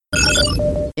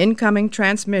Incoming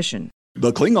transmission.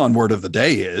 The Klingon word of the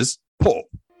day is pull.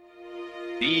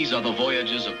 These are the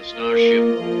voyages of the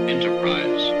starship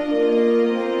Enterprise.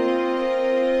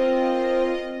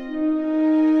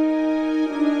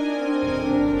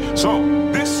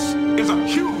 So, this is a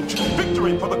huge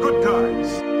victory for the good guys.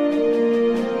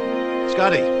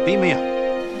 Scotty, beam me up.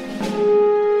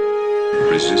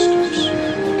 Resistance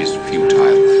is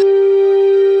futile.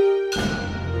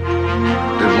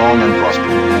 Live long and prosper.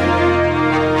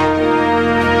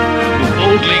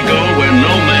 Boldly go where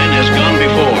no man has gone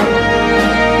before.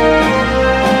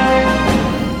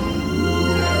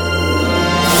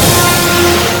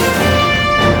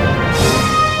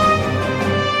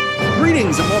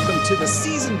 Greetings and welcome to the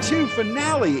Season 2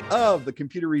 finale of the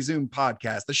Computer Resume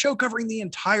podcast, the show covering the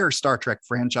entire Star Trek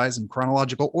franchise in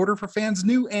chronological order for fans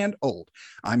new and old.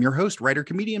 I'm your host,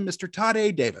 writer-comedian, Mr. Todd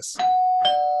A. Davis.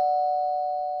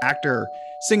 Actor,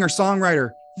 singer-songwriter,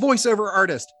 voiceover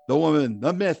artist, the woman,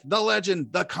 the myth, the legend,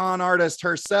 the con artist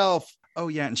herself. Oh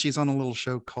yeah, and she's on a little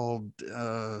show called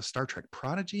Star Trek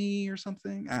Prodigy or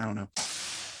something. I don't know.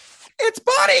 It's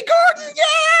Bonnie Gordon!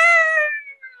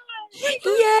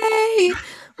 Yay!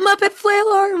 Muppet flail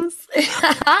arms.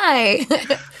 Hi.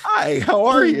 Hi, how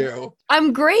are you?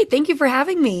 I'm great. Thank you for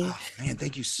having me. Oh, man,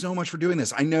 thank you so much for doing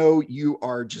this. I know you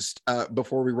are just,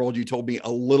 before we rolled, you told me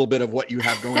a little bit of what you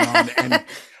have going on. And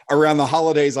around the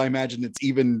holidays, I imagine it's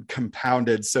even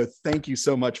compounded. So thank you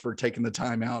so much for taking the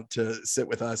time out to sit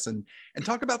with us and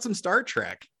talk about some Star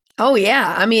Trek. Oh,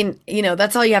 yeah. I mean,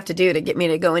 that's all you have to do to get me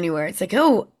to go anywhere. It's like,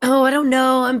 oh, I don't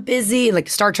know. I'm busy. Like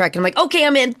Star Trek. And I'm like, okay,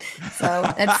 I'm in.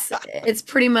 So it's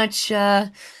pretty much,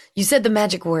 you said the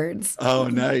magic words. Oh,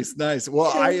 nice.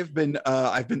 Well, I've been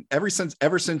ever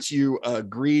since you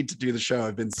agreed to do the show,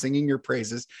 I've been singing your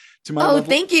praises to my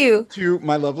thank you. To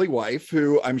my lovely wife,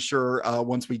 who I'm sure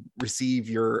once we receive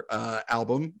your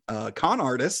album, Con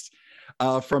Artist,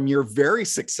 from your very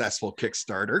successful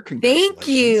Kickstarter. Thank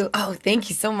you. Oh, thank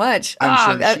you so much.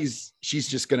 I'm sure she's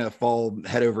just gonna fall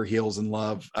head over heels in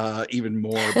love even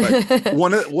more. But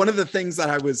one of the things that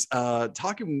I was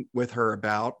talking with her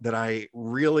about that I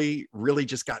really, really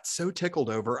just got so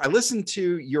tickled over. I listened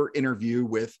to your interview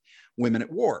with Women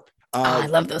at Warp. I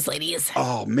love those ladies.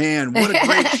 Oh man, what a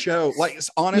great show! Like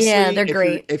honestly, yeah, they're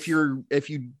great. If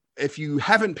you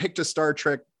haven't picked a Star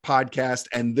Trek podcast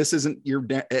and this isn't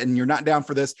and you're not down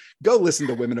for this, go listen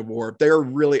to Women of War. They're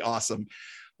really awesome.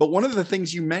 But one of the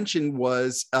things you mentioned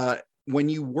was when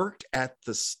you worked at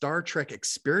the Star Trek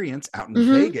Experience out in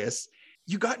Vegas,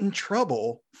 you got in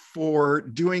trouble for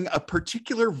doing a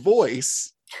particular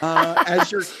voice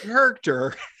as your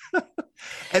character.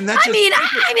 And that's I mean,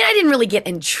 I didn't really get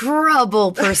in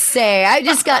trouble per se. I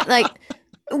just got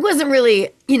it wasn't really,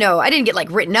 I didn't get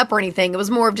written up or anything. It was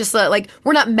more of just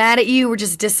we're not mad at you. We're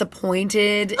just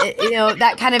disappointed,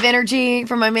 that kind of energy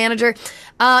from my manager.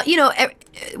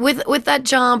 With that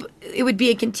job, it would be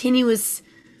a continuous,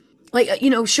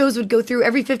 shows would go through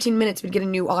every 15 minutes. We'd get a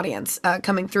new audience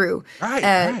coming through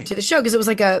to the show. Cause it was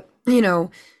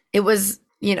it was,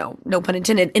 no pun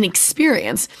intended, an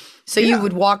experience. So you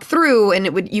would walk through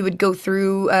and you would go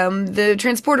through the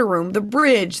transporter room, the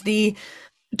bridge, the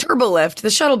turbo lift, the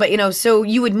shuttle, but so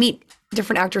you would meet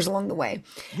different actors along the way.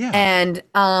 Yeah. And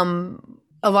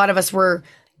a lot of us were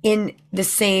in the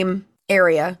same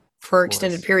area for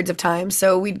extended periods of time.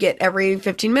 So we'd get every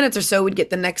 15 minutes or so, we'd get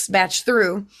the next batch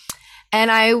through.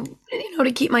 And I,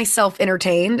 to keep myself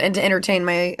entertained and to entertain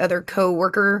my other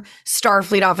co-worker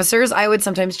Starfleet officers, I would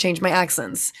sometimes change my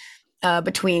accents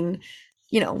between,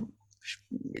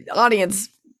 audience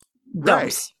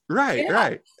dumps.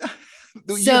 Right.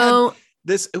 So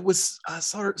it was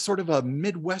sort of a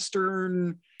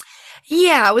Midwestern.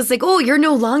 Yeah, I was like, oh, you're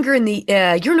no longer in the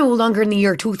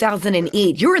year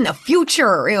 2008. You're in the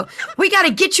future. We got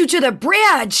to get you to the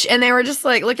bridge. And they were just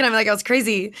looking at me like I was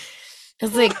crazy. I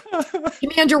was like,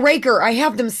 Commander Raker, I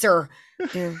have them, sir.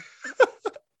 Yeah.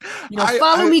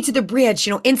 Follow me to the bridge.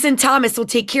 Ensign Thomas will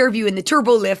take care of you in the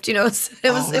turbo lift. It was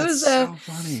so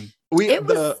funny. It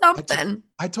was something.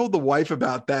 I told the wife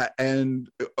about that, and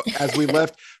as we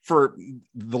left, for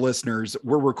the listeners,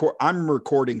 I'm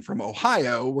recording from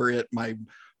Ohio. We're at my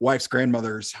wife's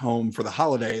grandmother's home for the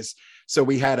holidays, so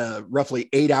we had a roughly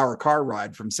 8-hour car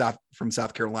ride from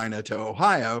South Carolina to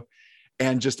Ohio,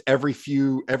 and just every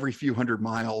few hundred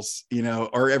miles,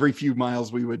 or every few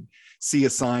miles, we would see a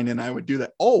sign, and I would do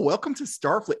that. Oh, welcome to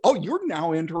Starfleet. Oh, you're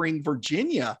now entering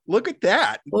Virginia. Look at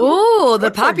that. Oh,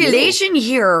 the population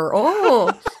here.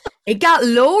 Oh, it got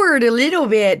lowered a little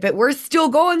bit, but we're still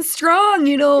going strong,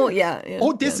 Yeah.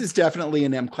 Oh, this is definitely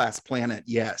an M-class planet.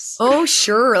 Yes. Oh,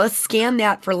 sure. Let's scan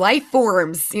that for life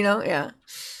forms, Yeah.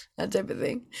 that type of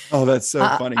thing. Oh, that's so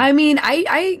funny. I mean,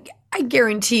 I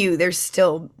guarantee you there's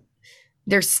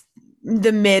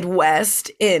the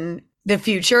Midwest in the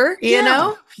future, you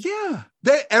know? Yeah.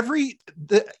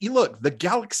 The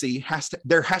galaxy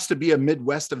there has to be a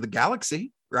Midwest of the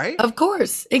galaxy, right? Of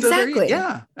course. Exactly.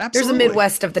 Yeah, absolutely. There's a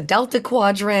Midwest of the Delta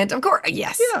Quadrant. Of course.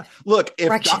 Yes. Yeah. Look,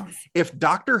 if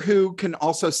Doctor Who can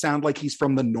also sound like he's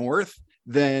from the North,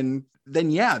 then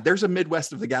yeah, there's a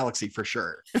Midwest of the galaxy for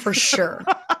sure. For sure.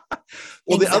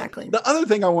 Well, exactly. The other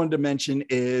thing I wanted to mention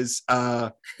is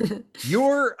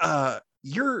your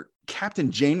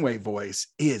Captain Janeway voice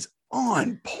is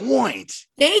on point.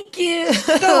 Thank you.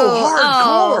 So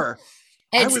hardcore.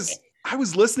 I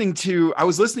was listening to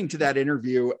that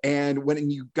interview, and when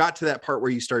you got to that part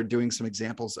where you started doing some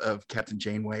examples of Captain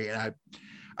Janeway, and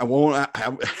I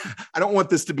don't want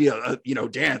this to be a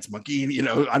dance monkey,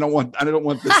 I don't want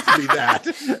this to be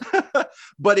that.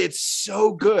 But it's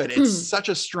so good. It's such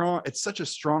a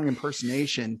strong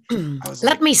impersonation.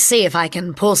 Let me see if I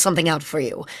can pull something out for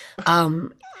you.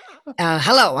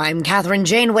 Hello, I'm Catherine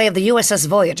Janeway of the USS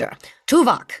Voyager.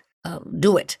 Tuvok,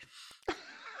 do it.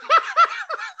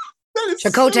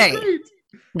 Chakotay, so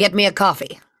get me a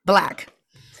coffee, black.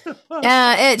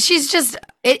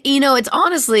 It's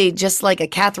honestly just like a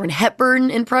Katharine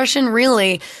Hepburn impression,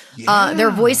 really. Yeah.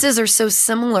 Their voices are so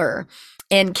similar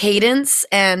in cadence,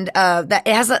 and that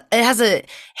it has a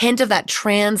hint of that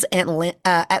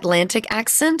Atlantic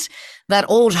accent that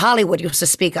old Hollywood used to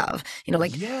speak of.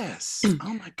 Yes.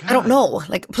 Oh my God. I don't know.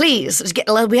 Like, please,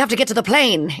 we have to get to the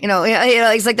plane.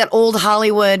 It's like that old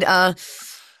Hollywood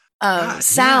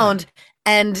sound.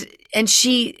 Yeah. And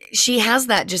she has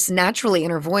that just naturally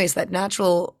in her voice, that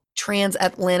natural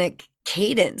transatlantic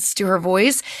cadence to her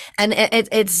voice, and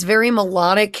it's very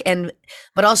melodic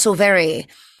but also very,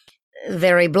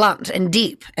 very blunt and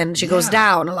deep, and she goes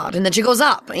down a lot and then she goes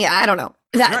up. Yeah, I don't know.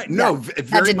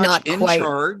 Very much in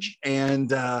charge,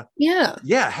 and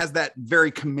has that very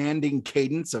commanding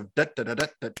cadence of da da da da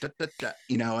da da da,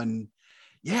 and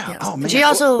yeah. Oh man. She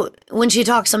also, when she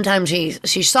talks, sometimes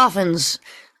she softens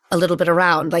a little bit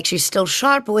around, like she's still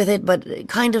sharp with it, but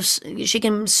kind of she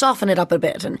can soften it up a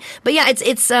bit. But yeah,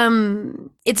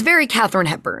 it's very Katharine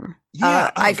Hepburn.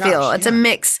 Yeah, I feel it's a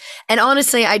mix. And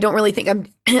honestly, I don't really think I'm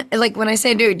like, when I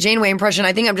say do Janeway impression,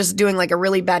 I think I'm just doing like a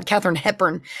really bad Katharine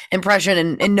Hepburn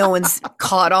impression, and no one's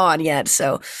caught on yet.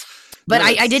 So, but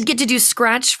I did get to do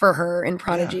scratch for her in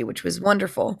Prodigy, which was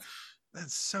wonderful.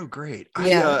 That's so great.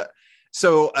 Yeah.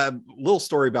 So a little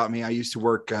story about me. I used to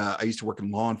work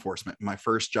in law enforcement. My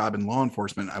first job in law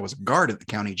enforcement, I was a guard at the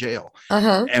county jail.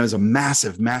 And it was a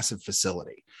massive, massive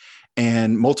facility,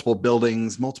 and multiple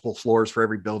buildings, multiple floors for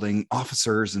every building,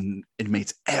 officers and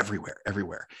inmates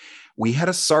everywhere. We had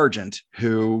a sergeant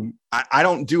who I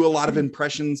don't do a lot of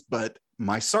impressions, but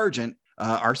my sergeant,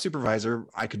 our supervisor,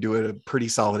 I could do a pretty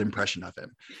solid impression of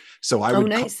him. So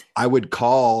I would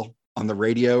call on the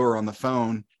radio or on the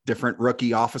phone different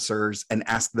rookie officers and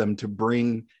ask them to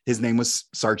bring, his name was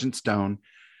Sergeant Stone.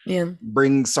 Yeah.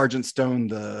 Bring Sergeant Stone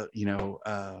the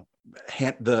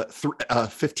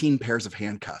 15 pairs of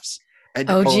handcuffs. And,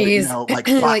 geez. Like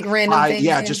random things.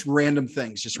 Yeah, just random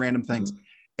things. Mm-hmm.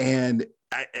 And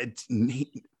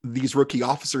these rookie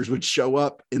officers would show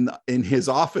up in his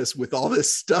office with all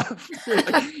this stuff.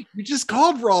 Like, you just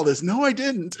called for all this. No, I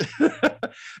didn't.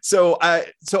 So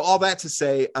all that to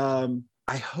say,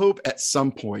 I hope at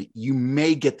some point you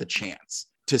may get the chance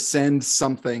to send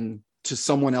something to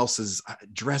someone else's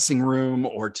dressing room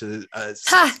or to a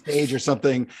stage or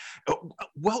something.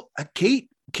 Well, Kate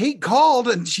called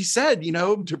and she said,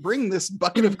 to bring this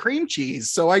bucket of cream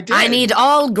cheese. So I did. I need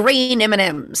all green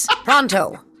M&Ms.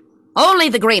 Pronto. Only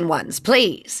the green ones,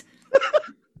 please.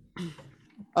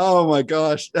 Oh my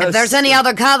gosh. If there's any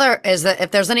other color,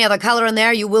 in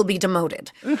there, you will be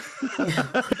demoted.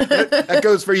 That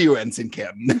goes for you, Ensign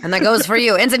Kim. And that goes for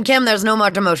you. Ensign Kim, there's no more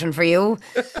demotion for you.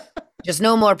 Just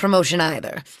no more promotion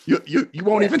either. You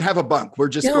won't even have a bunk. We're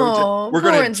just going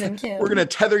to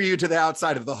tether you to the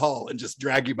outside of the hull and just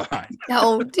drag you behind.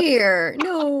 Oh dear.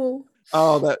 No.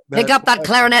 Oh, pick up that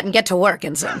clarinet and get to work,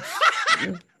 Ensign.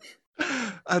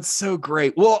 That's so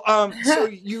great. Well, so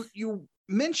you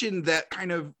mentioned that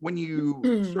kind of when you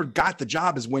sort of got the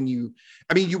job is when you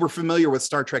were familiar with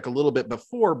Star Trek a little bit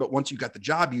before, but once you got the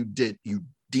job, you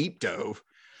deep dove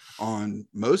on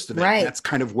most of it. Right. That's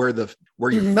kind of where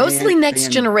you mostly Next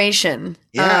Generation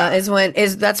that's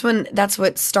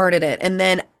what started it. And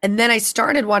then I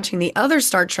started watching the other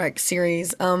Star Trek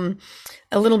series a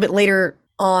little bit later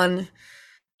on,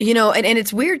 and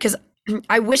it's weird because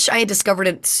I wish I had discovered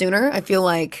it sooner. I feel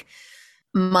like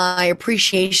my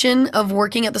appreciation of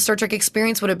working at the Star Trek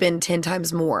experience would have been 10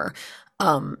 times more.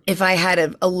 if I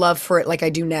had a love for it like I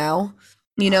do now,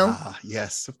 you know?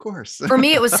 Yes, of course. For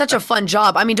me, it was such a fun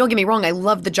job. I mean, don't get me wrong, I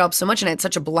loved the job so much and I had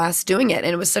such a blast doing it.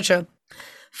 And it was such a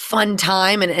fun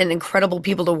time and incredible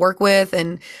people to work with.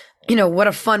 And, you know, what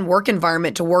a fun work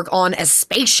environment to work on a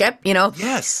spaceship, you know?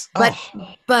 Yes.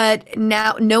 But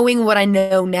now, knowing what I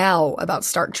know now about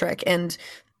Star Trek and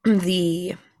what's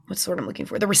the word I'm looking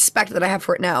for? The respect that I have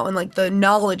for it now and like the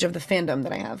knowledge of the fandom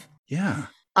that I have. Yeah.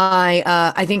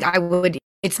 I think it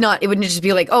wouldn't just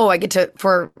be like, oh, I get to,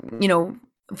 for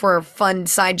a fun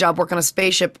side job, work on a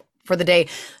spaceship for the day.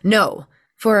 No,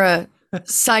 for a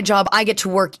side job, I get to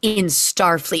work in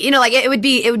Starfleet. You know, like it would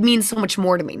mean so much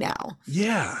more to me now.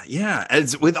 Yeah. Yeah.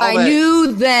 As with all I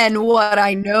knew then what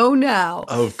I know now.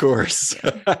 Of course.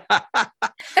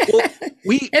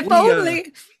 Well,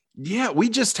 only. Yeah, we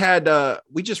just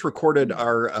recorded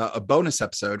our a bonus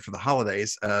episode for the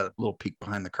holidays, a little peek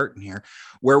behind the curtain here,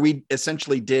 where we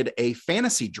essentially did a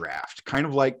fantasy draft, kind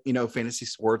of like, you know, fantasy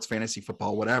sports, fantasy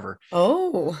football, whatever.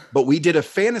 Oh. But we did a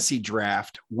fantasy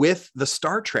draft with the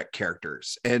Star Trek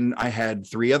characters, and I had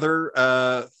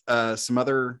some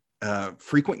other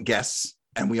frequent guests,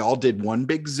 and we all did one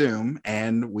big Zoom,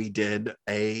 and we did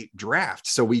a draft.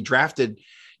 So we drafted,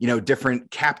 you know,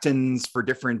 different captains for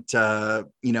different,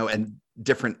 and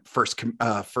different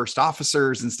first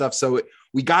officers and stuff. So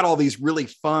we got all these really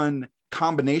fun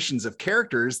combinations of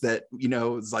characters that, you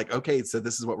know, it's like, okay, so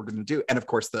this is what we're going to do. And of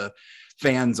course, the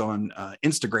fans on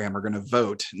Instagram are going to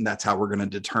vote, and that's how we're going to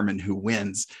determine who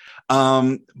wins.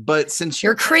 But since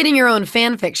you're creating your own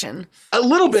fan fiction, a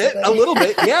little bit,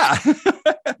 yeah.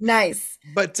 Nice.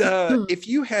 But if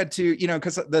you had to, you know,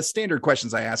 because the standard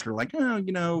questions I ask are like, oh,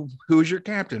 you know, who is your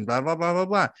captain? Blah, blah, blah, blah,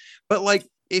 blah. But like,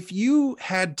 if you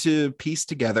had to piece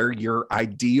together your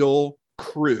ideal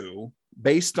crew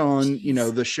based on, you know,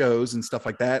 the shows and stuff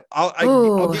like that,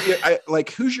 I'll give you,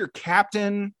 like, who's your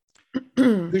captain?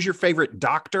 Who's your favorite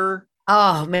doctor?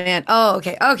 Oh, man. Oh,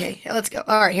 okay. Okay. Let's go.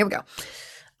 All right, here we go.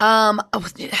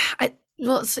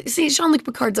 Well, see, Jean-Luc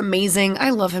Picard's amazing. I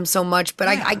love him so much, but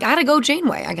yeah. I gotta go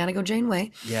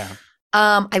Janeway. Yeah.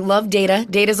 I love Data.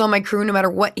 Data's on my crew no matter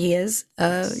what he is.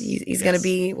 He's gonna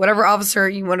be whatever officer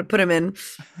you want to put him in.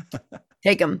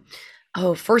 Take him.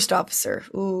 Oh, first officer.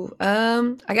 Ooh.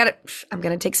 I'm gonna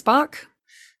take Spock.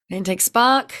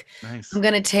 Nice. I'm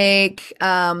gonna take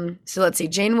so let's see,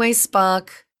 Janeway, Spock,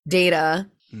 Data.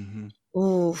 Mm-hmm.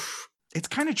 Oof. It's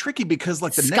kind of tricky because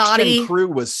like the Scotty, next gen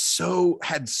crew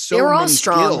had so they were many all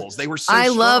strong. skills. They were so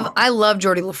strong. I love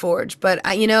Geordi LaForge, but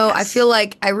I feel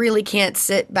like I really can't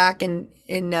sit back and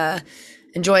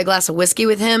enjoy a glass of whiskey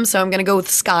with him. So I'm going to go with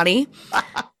Scotty.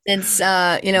 Since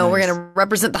nice. We're going to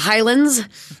represent the Highlands,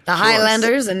 the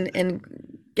Highlanders, and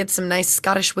get some nice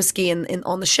Scottish whiskey in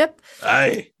on the ship.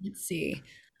 Aye. Let's see.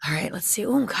 All right, let's see.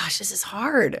 Oh gosh, this is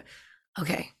hard.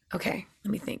 Okay.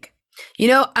 Let me think.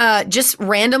 Just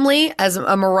randomly as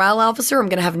a morale officer, I'm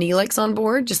going to have Neelix on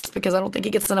board just because I don't think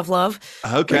he gets enough love.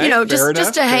 Okay. But,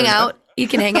 just to hang out. He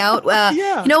can hang out.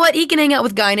 Yeah. You know what? He can hang out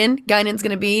with Guinan. Guinan's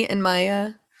going to be in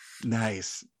my.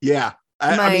 Nice. Yeah.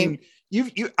 I mean,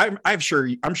 I'm sure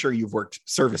you've worked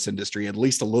service industry at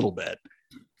least a little bit.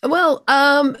 Well,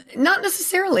 not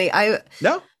necessarily.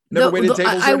 Never waited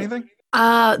tables or anything.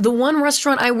 The one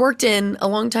restaurant I worked in a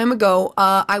long time ago,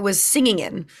 I was singing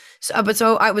in. So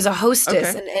I was a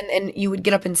hostess, and you would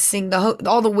get up and sing.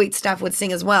 All the wait staff would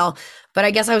sing as well. But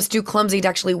I guess I was too clumsy to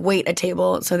actually wait a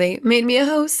table, so they made me a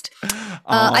host.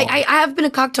 I have been a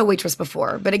cocktail waitress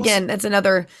before, but again, that's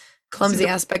another clumsy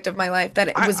aspect of my life that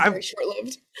it was very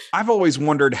short-lived. I've always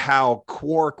wondered how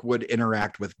Quark would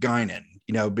interact with Guinan,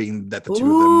 being that the two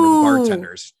of them were the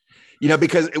bartenders.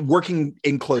 Because working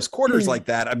in close quarters like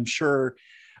that, I'm sure,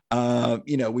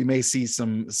 we may see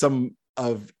some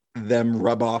of them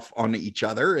rub off on each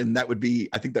other, and I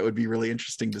think that would be really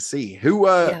interesting to see.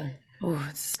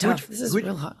 It's tough. This is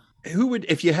real hot. Who would,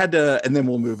 if you had to, and then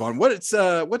we'll move on.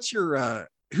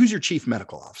 Who's your chief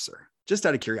medical officer? Just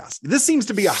out of curiosity. This seems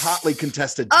to be a hotly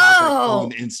contested topic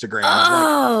on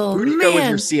Instagram. Who do you go with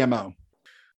your CMO?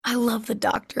 I love the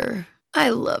doctor. I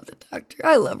love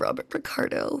Robert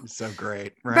Picardo. So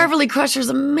great. Right? Beverly Crusher's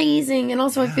amazing. And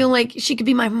also I feel like she could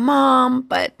be my mom,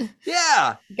 but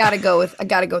I gotta go with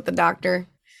the doctor.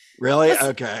 Really?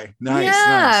 Okay. Nice.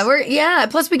 Yeah.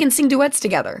 Nice. Plus we can sing duets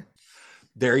together.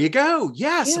 There you go.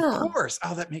 Yes, of course.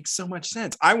 Oh, that makes so much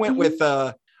sense. I went with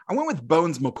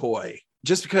Bones McCoy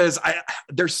just because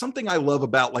there's something I love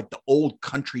about like the old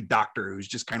country doctor who's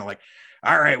just kind of like,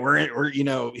 all right, we're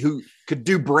who, could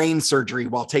do brain surgery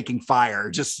while taking fire.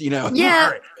 Just, Yeah, all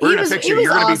right, we're gonna fix you.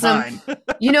 You're gonna be fine.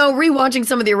 Rewatching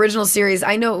some of the original series,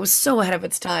 I know it was so ahead of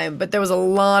its time, but there was a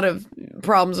lot of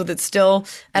problems with it still,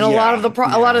 and a lot of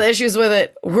the issues with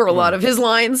it were a lot of his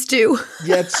lines too.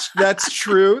 Yes, that's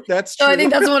true. That's true. So I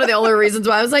think that's one of the only reasons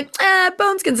why I was like,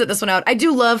 Bones can sit this one out. I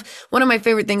do love, one of my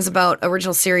favorite things about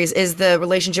original series is the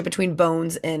relationship between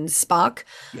Bones and Spock.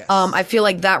 Yes. I feel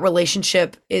like that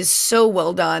relationship is so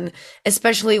well done,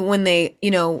 especially when they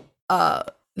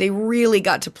really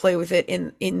got to play with it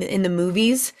in the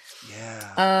movies.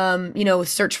 Yeah.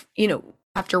 Search,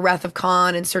 after Wrath of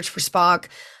Khan and Search for Spock,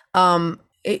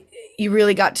 you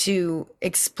really got to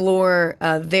explore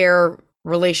their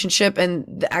relationship and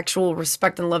the actual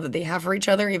respect and love that they have for each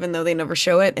other, even though they never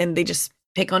show it and they just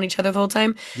pick on each other the whole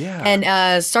time. Yeah.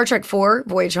 And Star Trek 4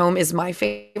 Voyage Home is my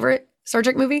favorite Star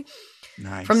Trek movie.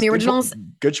 Nice. From the originals.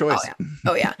 Good choice.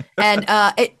 Oh yeah. And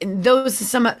they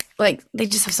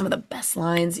just have some of the best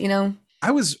lines,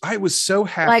 I was so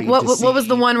happy. Like what was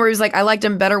the one where he was like, I liked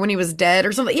him better when he was dead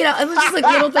or something? It was just like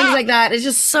little things like that. It's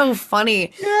just so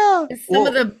funny. Yeah. Some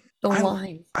of the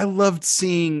lines. I loved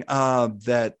seeing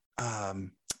that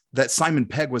Simon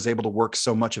Pegg was able to work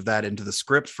so much of that into the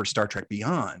script for Star Trek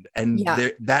Beyond, and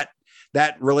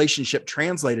that relationship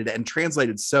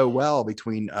translated so well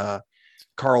between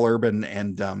Carl Urban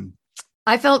and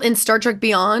I felt in Star Trek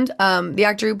Beyond, the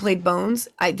actor who played Bones,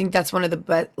 I think that's one of the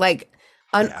best,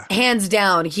 hands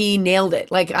down, he nailed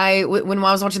it. Like when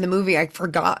I was watching the movie, I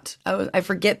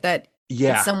forget that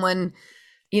it's someone,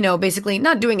 basically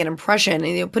not doing an impression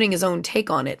and putting his own take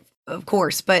on it, of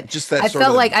course, but just that I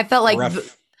felt like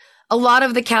a lot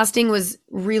of the casting was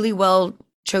really well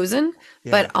chosen,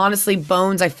 but honestly,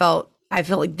 Bones, I felt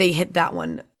like they hit that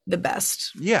one the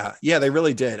best. Yeah, they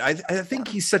really did. I think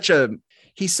he's such a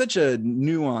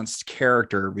nuanced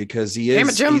character because he is. Damn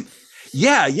it, Jim.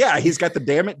 He's got the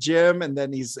damn it, Jim, and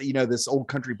then he's this old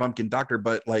country bumpkin doctor,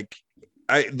 but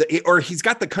he's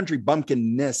got the country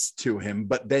bumpkinness to him,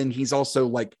 but then he's also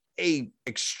like a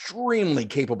extremely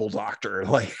capable doctor.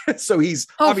 So he's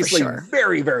obviously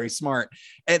very, very smart.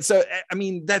 And so, I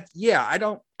mean, I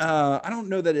don't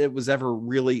know that it was ever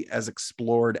really as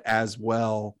explored as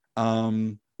well.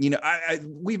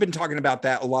 We've been talking about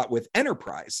that a lot with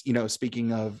Enterprise,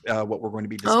 speaking of what we're going to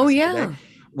be discussing today.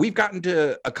 We've gotten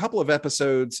to a couple of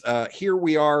episodes. Here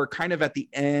we are kind of at the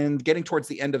end, getting towards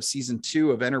the end of season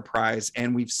 2 of Enterprise.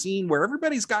 And we've seen where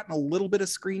everybody's gotten a little bit of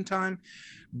screen time,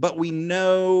 but we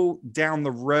know down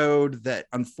the road that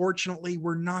unfortunately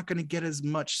we're not going to get as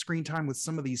much screen time with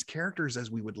some of these characters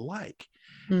as we would like.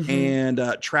 Mm-hmm.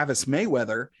 And Travis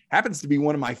Mayweather happens to be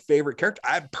one of my favorite characters.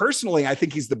 I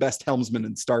think he's the best helmsman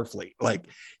in Starfleet.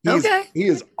 He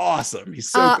is awesome. He's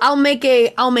so I'll make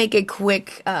a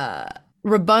quick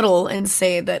rebuttal and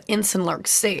say that Ensign Lark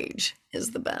Sage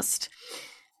is the best.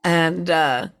 And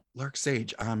Lark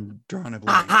Sage, I'm drawing a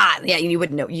blank. Yeah, you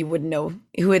wouldn't know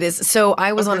who it is. So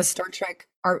I was on a Star Trek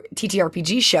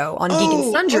TTRPG show on Geek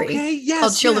and Sundry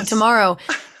called Shield of Tomorrow,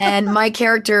 and my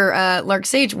character Lark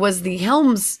Sage was the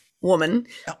helmswoman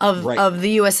of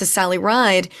the USS Sally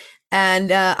Ride,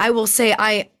 and I will say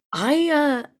I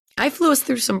flew us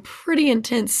through some pretty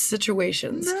intense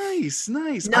situations. Nice.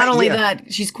 Not only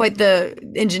that, she's quite the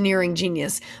engineering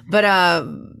genius, but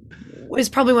is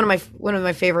probably one of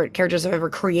my favorite characters I've ever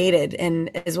created,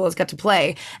 and as well as got to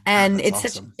play. And it's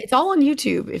awesome. It's all on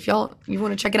YouTube. If you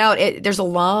want to check it out, there's a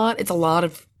lot. It's a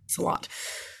lot.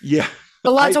 Yeah.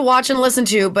 A lot to watch and listen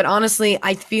to, but honestly,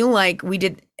 I feel like we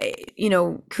did,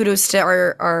 kudos to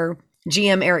our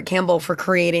GM Eric Campbell for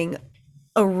creating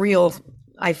a real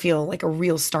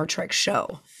Star Trek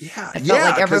show. Yeah. I felt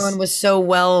like everyone was so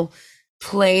well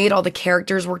played. All the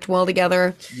characters worked well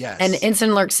together. Yes. And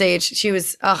Ensign Lark Sage, she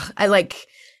was,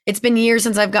 it's been years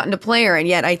since I've gotten to play her, and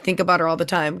yet I think about her all the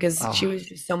time because she was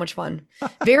just so much fun.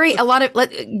 To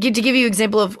give you an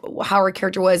example of how her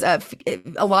character was, a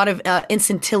lot of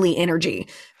Ensign Tilly energy,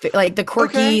 like the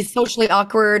quirky, socially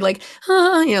awkward,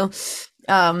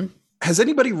 Has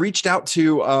anybody reached out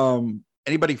to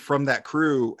anybody from that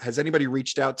crew? Has anybody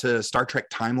reached out to Star Trek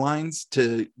Timelines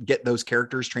to get those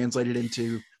characters translated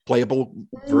into playable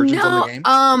versions of the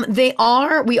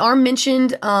game? We are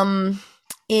mentioned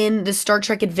in the Star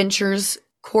Trek Adventures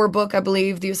core book. I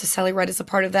believe the USS Sally Ride is a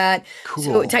part of that. Cool.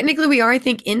 So technically we are, I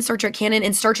think, in Star Trek canon.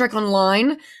 In Star Trek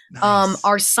Online,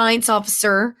 our science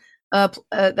officer,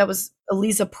 that was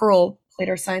Eliza Pearl, played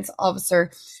our science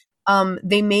officer.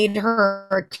 They made her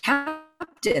a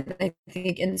captain, I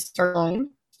think, in Star Online.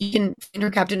 You can find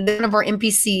her captain. One of our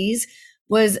NPCs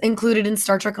was included in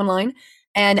Star Trek Online.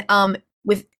 And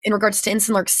in regards to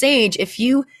Ensign Lark Sage, if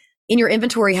you in your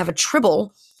inventory have a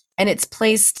Tribble and it's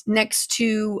placed next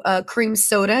to cream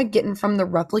soda getting from the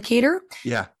replicator.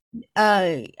 Yeah.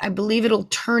 I believe it'll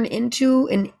turn into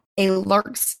a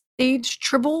Lark Sage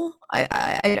Tribble.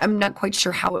 I'm not quite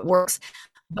sure how it works,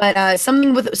 but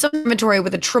something with some inventory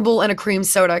with a Tribble and a cream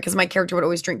soda, because my character would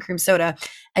always drink cream soda,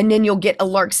 and then you'll get a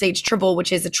Lark Sage Tribble,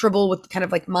 which is a Tribble with kind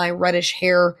of like my reddish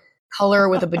hair color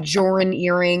with a Bajoran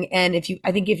earring, and if you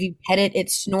pet it,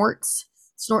 it snort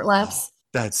laughs.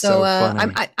 That's so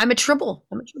funny. I'm a Tribble.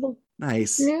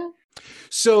 Nice. Yeah.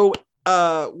 So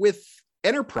with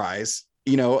Enterprise,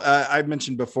 I've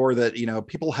mentioned before that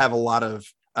people have a lot of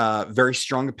very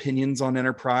strong opinions on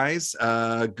Enterprise,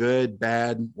 good,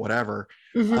 bad, whatever.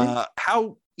 Mm-hmm.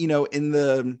 How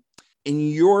in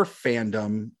your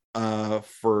fandom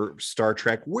for Star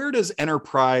Trek, where does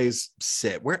Enterprise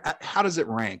sit? How does it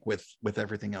rank with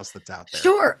everything else that's out there?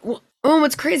 Sure. Well,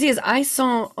 what's crazy is I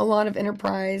saw a lot of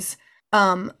Enterprise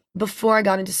before I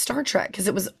got into Star Trek,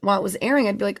 because while it was airing,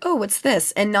 I'd be like, oh, what's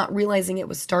this? And not realizing it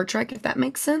was Star Trek, if that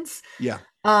makes sense. Yeah.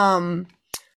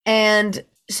 And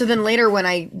so then later when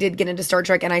I did get into Star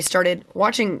Trek and I started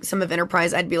watching some of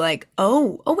Enterprise, I'd be like,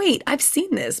 oh wait, I've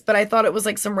seen this, but I thought it was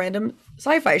like some random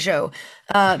sci-fi show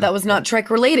that was not Trek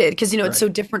related, because it's so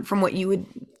different from what you would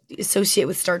associate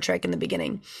with Star Trek in the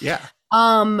beginning. Yeah.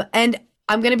 And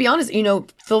I'm going to be honest,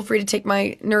 feel free to take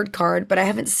my nerd card, but I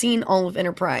haven't seen all of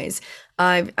Enterprise.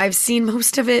 I've seen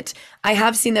most of it. I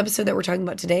have seen the episode that we're talking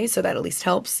about today, so that at least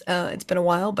helps. It's been a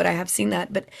while, but I have seen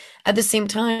that. But at the same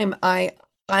time,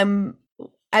 I'm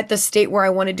at the state where I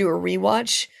want to do a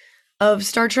rewatch of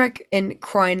Star Trek in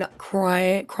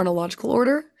chronological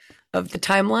order of the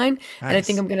timeline. Nice. And I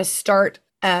think I'm going to start,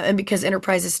 and because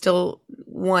Enterprise is still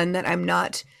one that I'm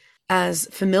not as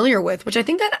familiar with, which I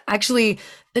think that actually,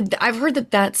 I've heard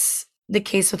that that's the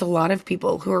case with a lot of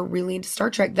people who are really into Star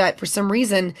Trek, that for some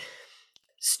reason,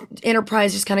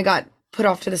 Enterprise just kind of got put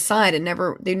off to the side and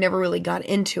they never really got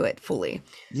into it fully.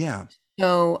 Yeah.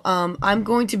 So I'm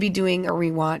going to be doing a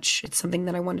rewatch. It's something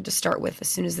that I wanted to start with as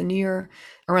soon as the new year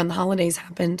around the holidays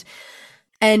happened.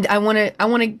 And I want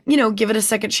to, give it a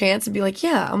second chance and be like,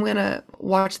 yeah, I'm going to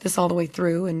watch this all the way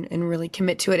through and really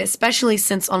commit to it, especially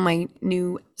since on my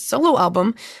new solo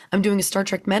album, I'm doing a Star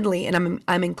Trek medley and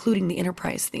I'm including the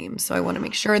Enterprise theme. So I want to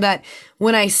make sure that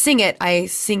when I sing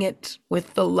it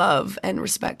with the love and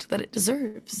respect that it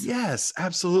deserves. Yes,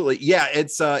 absolutely. Yeah.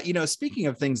 It's, speaking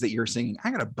of things that you're singing,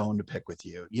 I got a bone to pick with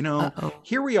you.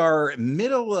 Here we are,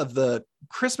 middle of the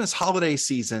Christmas holiday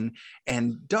season,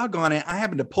 and doggone it, I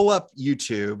happened to pull up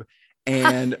YouTube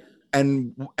and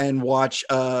watch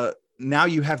Now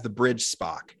You Have the Bridge,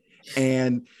 Spock,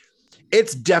 and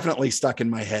it's definitely stuck in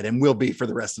my head and will be for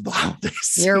the rest of the holiday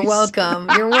season. You're welcome.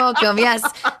 Yes,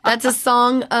 that's a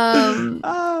song.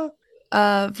 For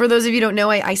those of you who don't know,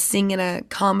 I sing in a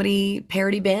comedy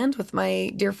parody band with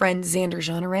my dear friend Xander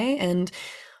Jeanneret, and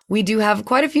we do have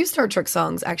quite a few Star Trek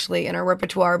songs actually in our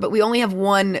repertoire, but we only have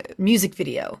one music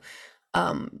video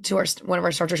to one of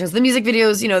our Star Trek shows. The music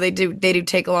videos, they do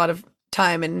take a lot of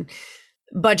time and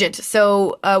budget,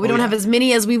 so we don't have as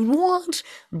many as we want.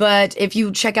 But if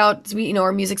you check out,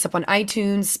 our music's up on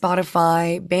iTunes,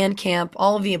 Spotify, Bandcamp,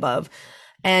 all of the above,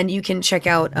 and you can check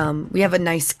out. We have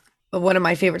one of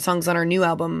my favorite songs on our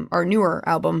newer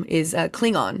album is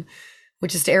Klingon,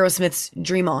 which is to Aerosmith's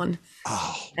Dream On.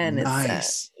 Oh, and nice.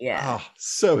 It's, yeah. Oh,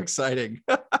 so exciting.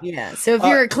 Yeah. So if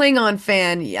you're a Klingon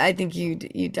fan, I think you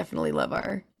definitely love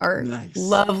our nice.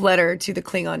 Love letter to the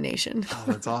Klingon nation. Oh,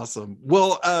 that's awesome.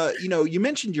 Well, you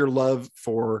mentioned your love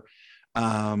for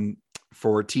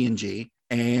TNG,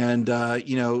 and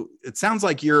it sounds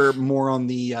like you're more on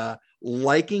the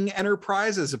liking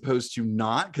Enterprise as opposed to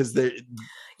not, because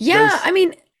I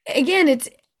mean, again, it's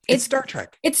Star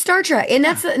Trek. It's Star Trek. And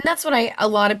that's what a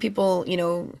lot of people,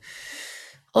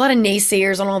 a lot of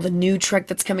naysayers on all the new Trek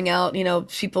that's coming out,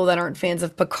 people that aren't fans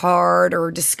of Picard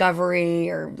or Discovery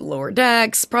or Lower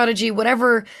Decks, Prodigy,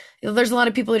 whatever. There's a lot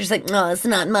of people who are just like, no, it's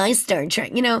not my Star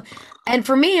Trek, And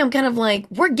for me, I'm kind of like,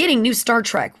 we're getting new Star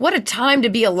Trek. What a time to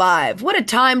be alive. What a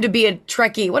time to be a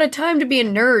Trekkie. What a time to be a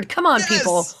nerd. Come on,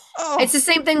 people. Oh. It's the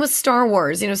same thing with Star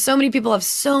Wars. So many people have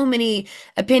so many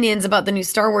opinions about the new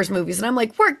Star Wars movies. And I'm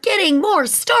like, we're getting more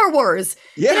Star Wars.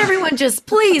 Yeah. Can everyone just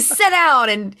please sit out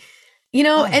and,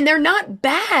 and they're not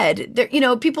bad. They're,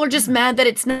 people are just mad that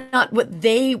it's not what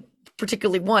they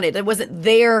particularly wanted. It wasn't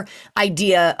their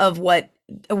idea of where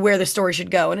the story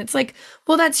should go. And it's like,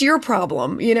 well, that's your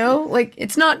problem, like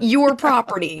it's not your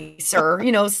property, sir,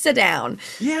 sit down.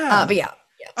 Yeah. But yeah.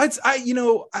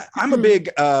 I'm a big,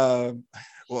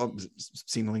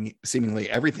 seemingly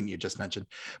everything you just mentioned,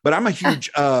 but I'm a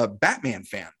huge Batman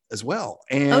fan as well.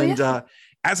 And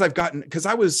as I've gotten, because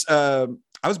I was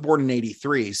born in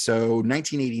 83. So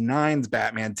 1989's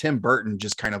Batman, Tim Burton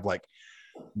just kind of like,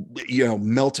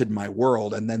 melted my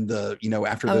world. And then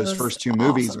after those first two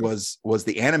movies was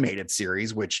the animated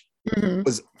series, which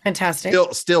was fantastic.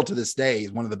 Still to this day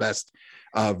is one of the best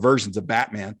versions of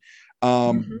Batman.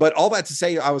 But all that to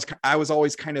say, I was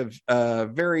always kind of I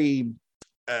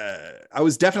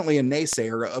was definitely a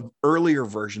naysayer of earlier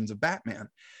versions of Batman.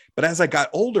 But as I got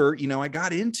older, I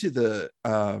got into the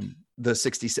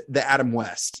Adam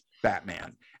West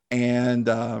Batman, and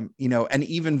and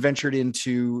even ventured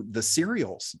into the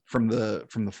serials from the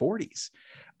 40s.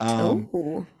 You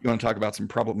want to talk about some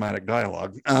problematic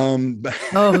dialogue?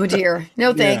 Oh dear,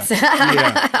 no thanks.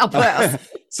 Yeah.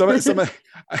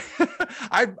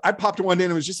 I popped one in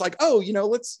and was just like,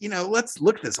 let's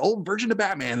look at this old version of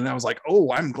Batman, and I was like,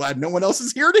 oh, I'm glad no one else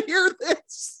is here to hear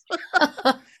this.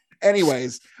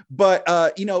 Anyways, but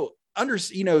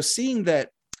seeing that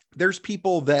there's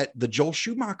people that the Joel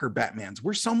Schumacher Batmans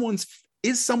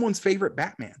is someone's favorite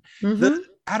Batman. The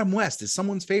Adam West is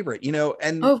someone's favorite,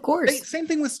 and of course, same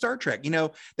thing with Star Trek.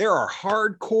 There are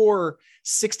hardcore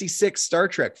 66 Star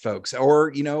Trek folks,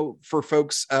 or, for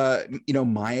folks,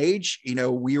 my age,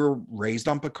 we were raised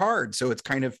on Picard. So it's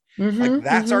kind of like,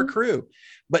 that's our crew.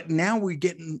 But now we're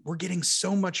getting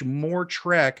so much more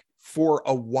Trek for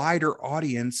a wider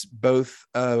audience, both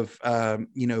of,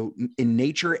 in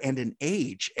nature and in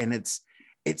age. And it's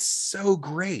so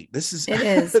great. This is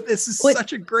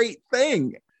such a great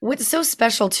thing. What's so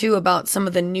special too about some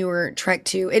of the newer Trek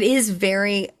too, it is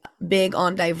very big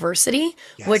on diversity,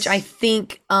 which I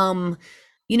think, again,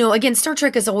 Star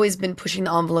Trek has always been pushing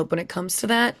the envelope when it comes to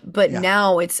that. But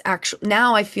now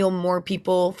now I feel more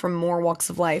people from more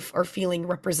walks of life are feeling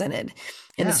represented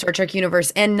in the Star Trek universe.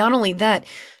 And not only that,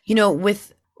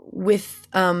 with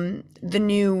the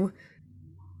new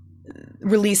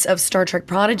release of Star Trek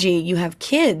Prodigy, you have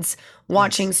kids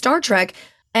watching Star Trek.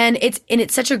 And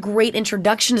it's such a great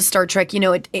introduction to Star Trek.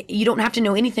 You don't have to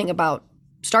know anything about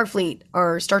Starfleet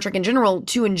or Star Trek in general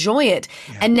to enjoy it.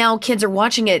 Yeah. And now kids are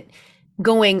watching it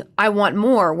going, I want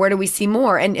more. Where do we see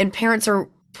more? And parents are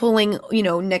pulling,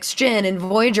 Next Gen and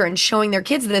Voyager and showing their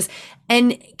kids this,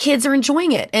 and kids are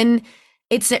enjoying it. And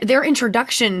it's their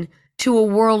introduction to a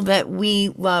world that we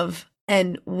love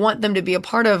and want them to be a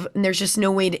part of. And there's just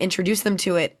no way to introduce them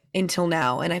to it until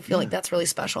now. And I feel like that's really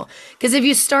special, because if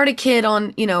you start a kid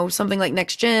on, something like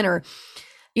Next Gen, or,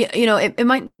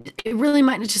 it really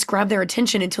might not just grab their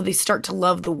attention until they start to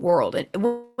love the world. And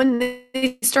when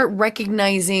they start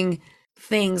recognizing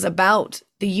things about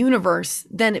the universe,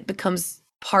 then it becomes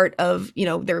part of,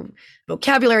 their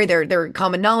vocabulary, their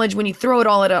common knowledge. When you throw it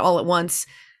all at once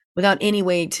without any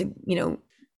way to,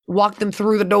 walk them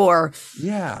through the door.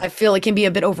 Yeah. I feel it can be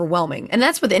a bit overwhelming. And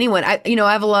that's with anyone. I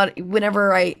have a lot,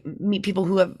 whenever I meet people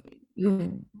who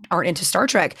aren't into Star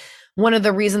Trek, one of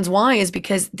the reasons why is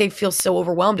because they feel so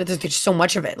overwhelmed. There's so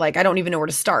much of it. Like, I don't even know where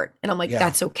to start. And I'm like,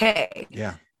 that's okay.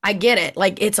 Yeah. I get it.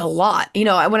 Like, it's a lot,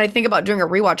 when I think about doing a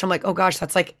rewatch, I'm like, oh gosh,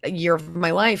 that's like a year of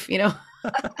my life,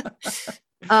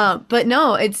 but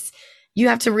no, you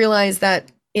have to realize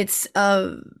that it's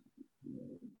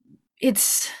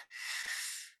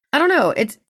I don't know.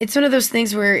 It's one of those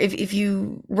things where if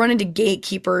you run into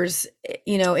gatekeepers,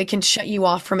 it can shut you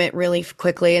off from it really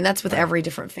quickly. And that's with every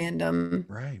different fandom.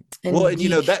 Right. And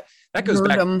that goes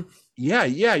back. Yeah,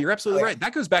 you're absolutely right.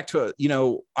 That goes back to,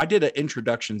 I did an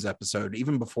introductions episode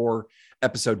even before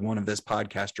episode 1 of this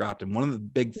podcast dropped. And one of the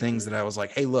big things that I was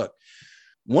like, hey, look,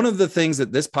 one of the things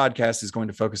that this podcast is going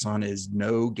to focus on is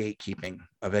no gatekeeping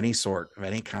of any sort, of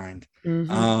any kind.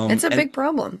 It's a big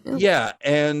problem. Yeah.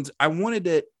 And I wanted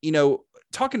to,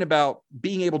 talking about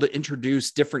being able to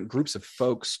introduce different groups of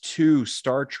folks to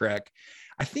Star Trek,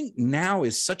 I think now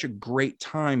is such a great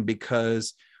time,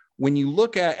 because when you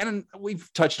look at, and we've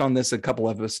touched on this in a couple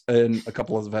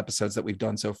of episodes that we've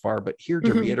done so far, but here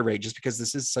to reiterate, just because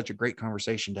this is such a great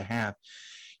conversation to have,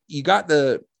 you got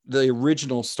the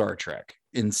original Star Trek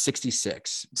in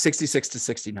 66 to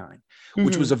 69,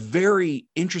 which was a very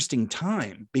interesting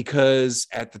time, because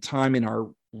at the time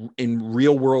in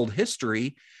real world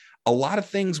history, a lot of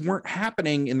things weren't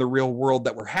happening in the real world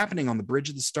that were happening on the bridge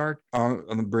of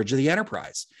the bridge of the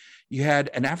Enterprise. You had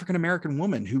an African-American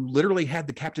woman who literally had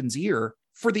the captain's ear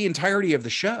for the entirety of the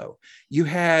show. You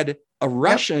had a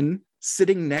Russian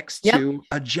sitting next to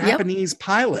a Japanese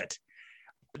pilot.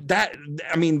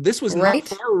 This was not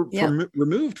far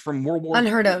removed from World War II.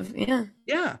 Unheard of.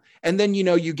 Yeah. And then,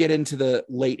 you get into the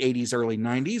late 80s, early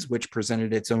 90s, which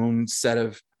presented its own set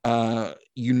of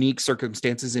unique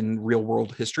circumstances in real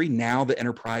world history. Now the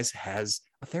Enterprise has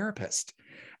a therapist,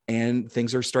 and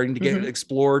things are starting to get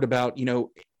explored about,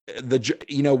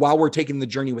 while we're taking the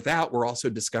journey without, we're also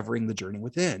discovering the journey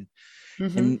within.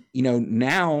 Mm-hmm. And,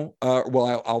 now,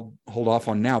 I'll hold off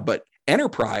on now, but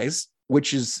Enterprise,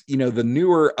 which is, the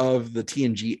newer of the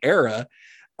TNG era,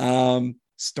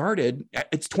 started,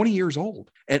 it's 20 years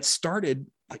old. It started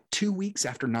like 2 weeks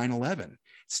after 9/11. It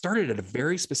started at a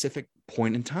very specific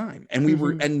point in time. And we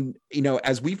were, and,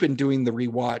 as we've been doing the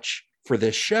rewatch for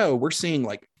this show, we're seeing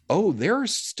like, oh, there are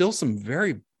still some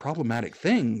very problematic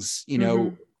things,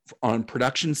 on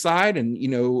production side. And,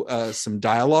 some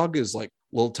dialogue is like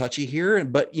a little touchy here.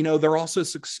 But, they're also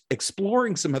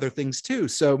exploring some other things too.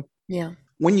 So yeah,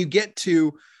 when you get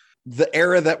to the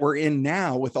era that we're in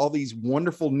now with all these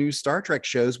wonderful new Star Trek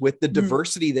shows with the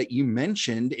diversity that you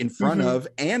mentioned in front of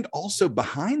and also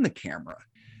behind the camera,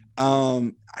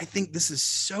 I think this is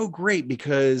so great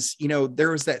because,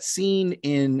 there was that scene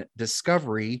in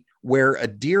Discovery where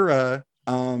Adira,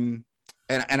 and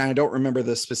I don't remember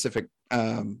the specific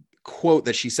quote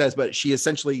that she says, but she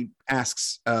essentially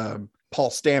asks Paul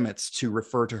Stamets to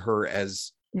refer to her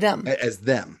as them.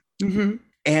 Mm-hmm.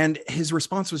 And his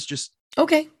response was just,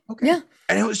 okay. Yeah.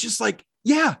 And it was just like,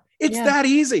 yeah, it's that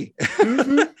easy.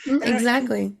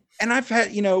 Exactly. And I've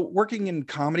had, working in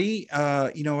comedy,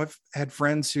 I've had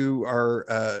friends who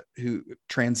are, who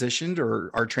transitioned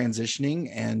or are transitioning,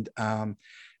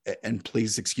 and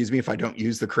please excuse me if I don't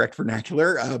use the correct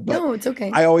vernacular, but no, it's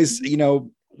okay. I always,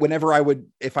 whenever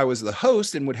if I was the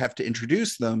host and would have to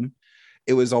introduce them,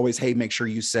 it was always, hey, make sure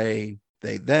you say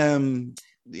they, them,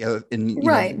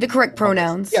 the correct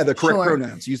pronouns. Yeah, the correct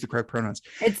pronouns. Use the correct pronouns.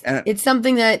 It's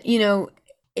something that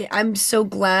I'm so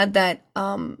glad that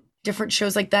different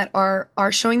shows like that are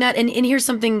showing that. And here's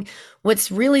something.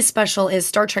 What's really special is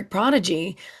Star Trek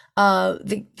Prodigy.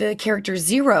 The character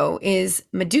Zero is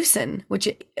Medusan, which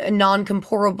is a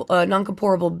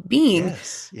non-comparable being,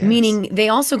 yes. Meaning they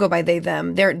also go by they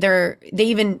them. They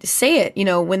even say it.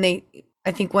 When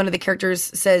I think one of the characters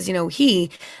says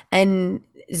he, and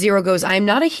Zero goes, I'm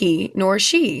not a he nor a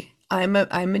she. I'm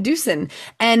Medusan.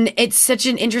 And it's such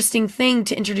an interesting thing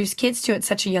to introduce kids to at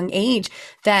such a young age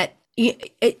that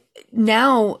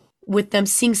now with them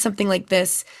seeing something like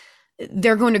this,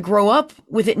 they're going to grow up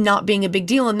with it not being a big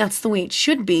deal. And that's the way it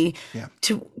should be,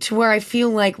 to where I feel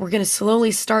like we're going to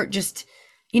slowly start just,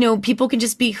 people can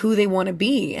just be who they want to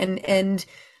be and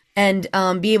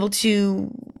be able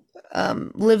to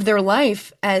live their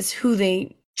life as who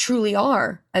they truly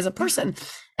are as a person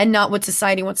and not what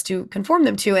society wants to conform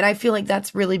them to. And I feel like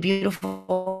that's really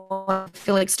beautiful. I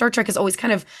feel like Star Trek has always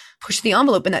kind of pushed the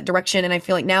envelope in that direction. And I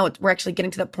feel like now we're actually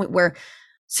getting to that point where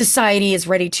society is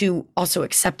ready to also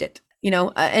accept it,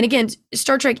 and again,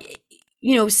 Star Trek,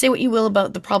 say what you will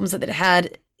about the problems that it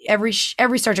had. Every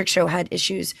Star Trek show had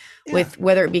issues with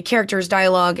whether it be characters,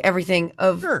 dialogue, everything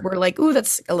we're like, ooh,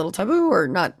 that's a little taboo or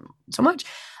not so much.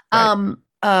 Right.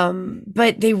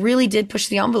 But they really did push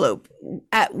the envelope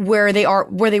at where they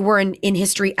were in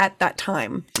history at that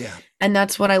time. Yeah. And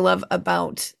that's what I love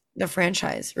about the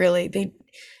franchise, really.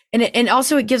 And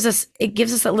also it gives us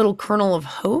that little kernel of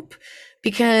hope,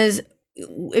 because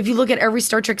if you look at every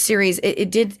Star Trek series, it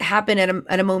did happen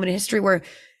at a moment in history where,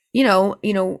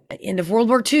 end of World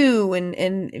War II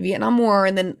and Vietnam War.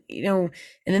 And then, and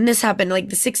then this happened, like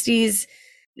the 60s.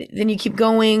 Then you keep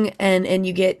going and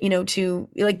you get, to,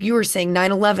 like you were saying,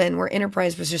 9/11, where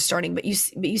Enterprise was just starting, but you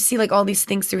see like all these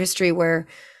things through history where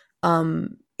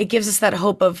it gives us that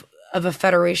hope of a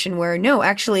federation where no,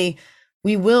 actually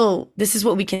this is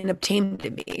what we can obtain to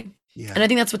be. Yeah. And I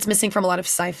think that's what's missing from a lot of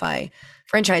sci-fi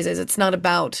franchises. It's not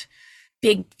about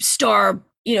big star,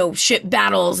 ship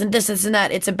battles and this and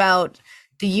that. It's about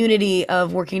the unity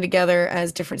of working together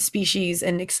as different species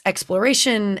and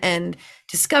exploration and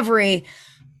discovery.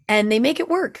 And they make it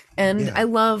work. And I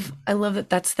love that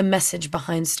that's the message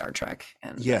behind Star Trek.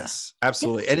 And, yes,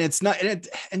 absolutely. And it's not,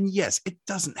 and yes, it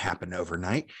doesn't happen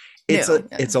overnight.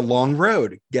 It's a long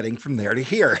road getting from there to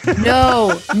here.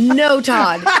 No,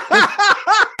 Todd.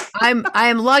 I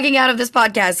am logging out of this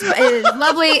podcast. It is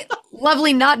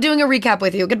lovely not doing a recap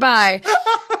with you. Goodbye.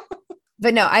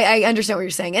 But no, I understand what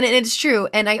you're saying. And it's true.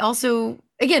 And I also,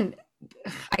 again,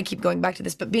 I keep going back to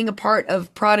this, but being a part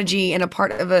of Prodigy and a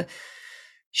part of a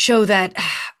show that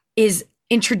is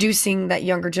introducing that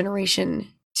younger generation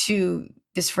to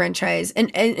this franchise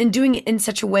and doing it in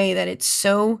such a way that it's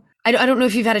so, I don't know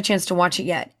if you've had a chance to watch it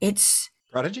yet. It's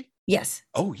Prodigy? Yes.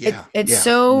 Oh yeah. It's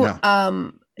so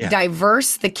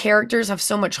diverse. The characters have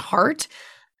so much heart.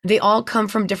 They all come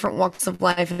from different walks of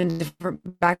life and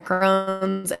different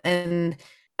backgrounds, and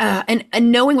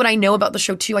knowing what I know about the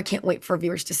show too, I can't wait for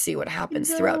viewers to see what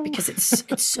happens throughout, because it's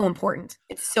so important.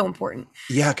 It's so important.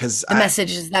 Yeah, because the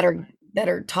messages that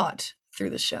are taught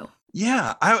through the show.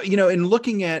 Yeah, in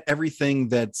looking at everything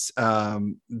that's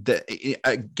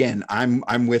again,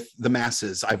 I'm with the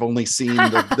masses. I've only seen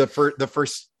the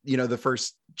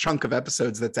first chunk of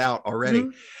episodes that's out already.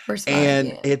 First five,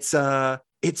 and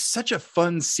it's such a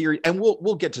fun series, and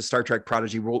we'll get to Star Trek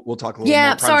Prodigy. We'll talk a little more.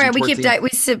 Yeah, sorry, we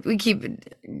keep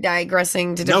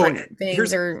digressing to different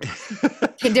things or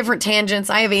different tangents.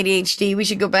 I have ADHD. We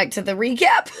should go back to the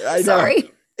recap.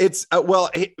 Sorry. It's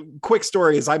quick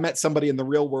story is I met somebody in the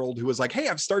real world who was like, "Hey,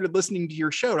 I've started listening to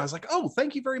your show." And I was like, "Oh,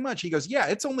 thank you very much." He goes, "Yeah,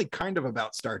 it's only kind of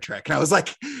about Star Trek." And I was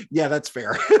like, "Yeah, that's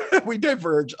fair." We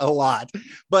diverge a lot,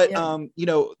 but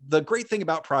the great thing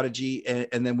about Prodigy,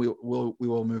 and then we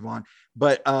will move on.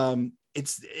 But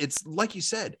it's like you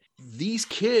said, these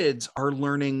kids are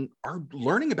learning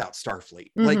about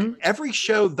Starfleet. Like every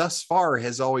show thus far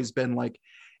has always been like,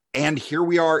 and here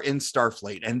we are in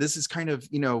Starfleet, and this is kind of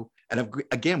and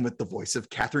again with the voice of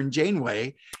Catherine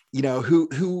Janeway,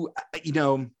 who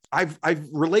I've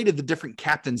related the different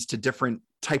captains to different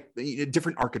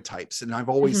archetypes, and I've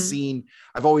always seen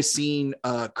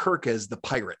Kirk as the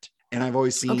pirate, and I've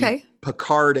always seen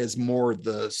Picard as more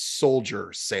the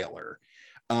soldier sailor.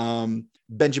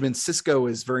 Benjamin Sisko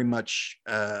is very much,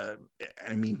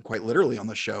 quite literally on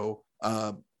the show,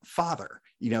 father.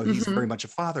 He's very much a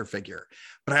father figure.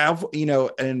 But I have,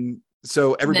 and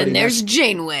so everybody. And there's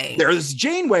Janeway. There's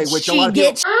Janeway, which she a lot of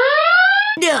gets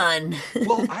done.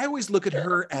 Well, I always look at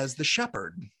her as the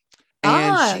shepherd.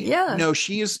 And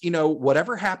she is,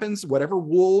 whatever happens, whatever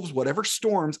wolves, whatever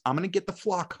storms, I'm going to get the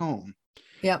flock home.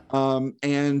 Yeah.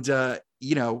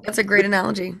 That's a great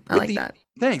analogy. I like that.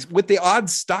 Thanks. With the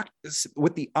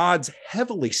odds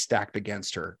heavily stacked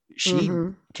against her, she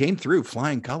came through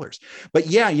flying colors. But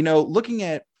looking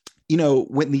at,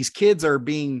 when these kids are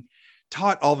being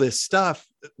taught all this stuff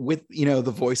with, the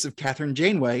voice of Catherine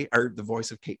Janeway, or the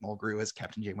voice of Kate Mulgrew as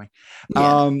Captain Janeway.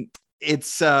 Yeah.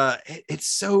 It's so,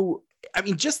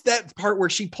 just that part where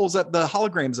she pulls up the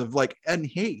holograms of like, and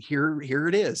hey, here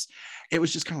it is. It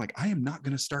was just kind of like, I am not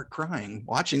going to start crying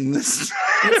watching this.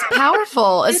 It's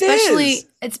powerful,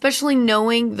 especially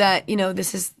knowing that,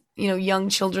 this is, young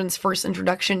children's first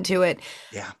introduction to it.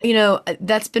 Yeah.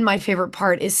 That's been my favorite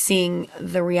part, is seeing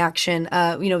the reaction,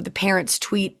 the parents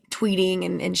tweeting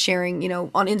and sharing,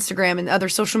 on Instagram and other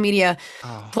social media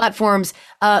platforms,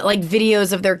 like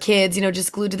videos of their kids,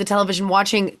 just glued to the television,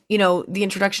 watching, the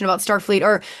introduction about Starfleet,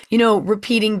 or,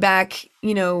 repeating back,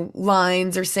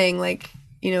 lines, or saying like,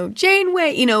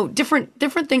 Janeway,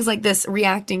 different things like this,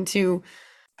 reacting to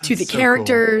the so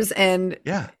characters cool. And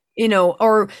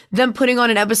or them putting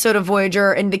on an episode of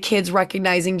Voyager and the kids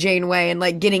recognizing Janeway and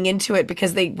like getting into it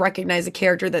because they recognize a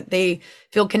character that they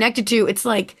feel connected to. It's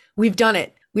like, we've done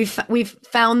it. We've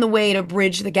found the way to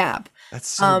bridge the gap. That's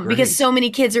so great. Because so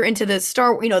many kids are into the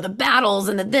the battles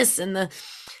and the this and the,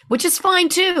 which is fine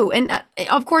too. And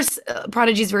of course,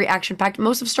 Prodigy is very action packed.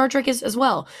 Most of Star Trek is as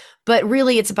well. But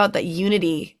really, it's about that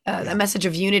unity, that message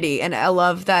of unity. And I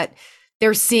love that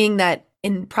they're seeing that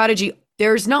in Prodigy.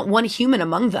 There's not one human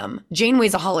among them.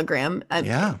 Janeway's a hologram,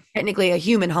 technically a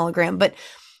human hologram, but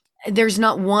there's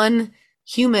not one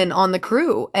human on the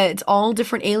crew. It's all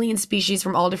different alien species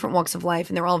from all different walks of life,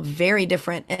 and they're all very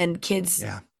different. And kids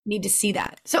need to see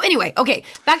that. So anyway, okay,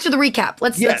 back to the recap.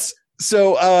 Let's.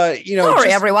 So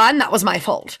sorry everyone, that was my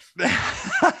fault.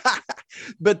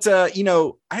 But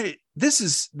this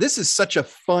is such a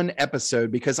fun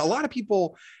episode because a lot of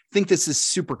people think this is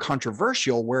super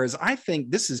controversial, whereas I think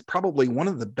this is probably one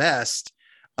of the best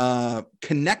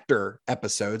connector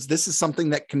episodes. This is something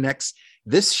that connects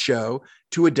this show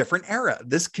to a different era.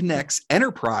 This connects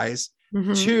Enterprise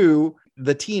to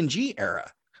the TNG era.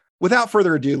 Without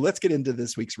further ado, let's get into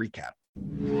this week's recap.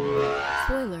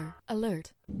 Spoiler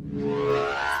alert.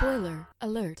 Spoiler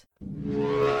alert.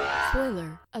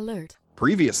 Spoiler alert.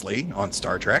 Previously on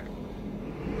Star Trek.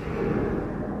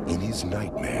 In his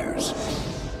nightmares,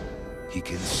 he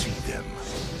can see them.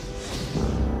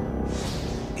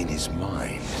 In his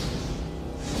mind,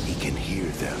 he can hear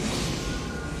them.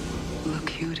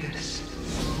 Locutus.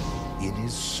 In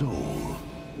his soul,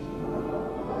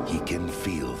 he can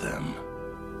feel them.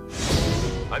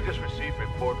 I've just received a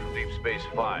report from Deep Space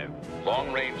 5.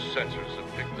 Long-range sensors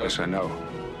have picked up... Yes, I know.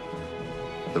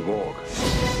 The Borg.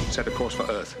 Set a course for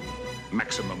Earth.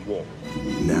 Maximum warp.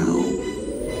 Now,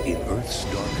 in Earth's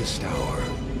darkest hour,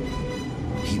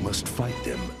 he must fight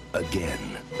them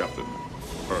again. Captain,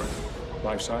 Earth.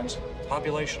 Life signs?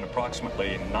 Population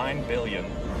approximately 9 billion.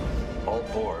 All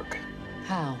Borg.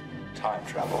 How? Time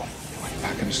travel. He went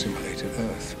back and assimilated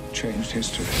Earth. Changed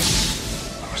history.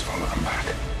 I must follow them back.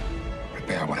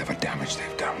 Repair whatever damage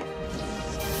they've done.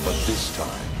 But this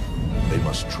time, they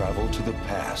must travel to the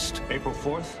past. April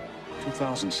 4th,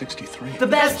 2063. The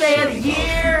best day of the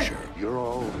year! You're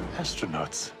all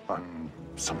astronauts on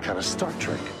some kind of Star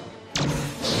Trek. We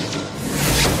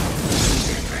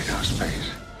invade our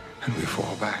space, and we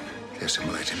fall back. They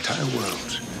assimilate entire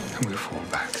worlds, and we fall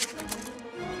back.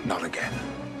 Not again.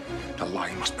 The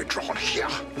line must be drawn here.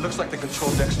 It looks like the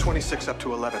control deck's 26 up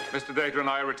to 11. Mr. Data and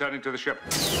I are returning to the ship.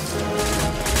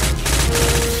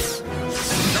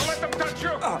 Don't let them touch you!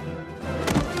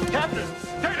 Captain!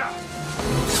 Data!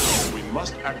 We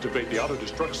must activate the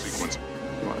auto-destruct sequence.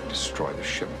 You want to destroy the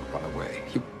ship and run away.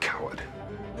 You coward.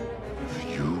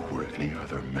 If you were any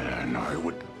other man, I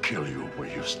would kill you where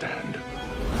you stand.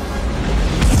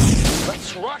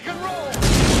 Let's rock and roll!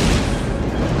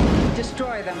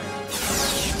 Destroy them.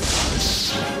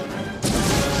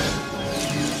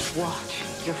 Watch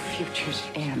your futures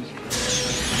end.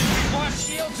 Our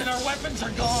shields and our weapons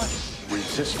are gone.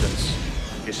 Resistance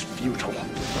is futile.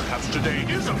 Perhaps today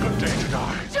is a good day to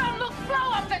die. Jean-Luc,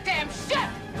 blow up the damn ship!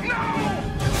 No!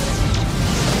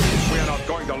 We are not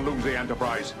going to lose the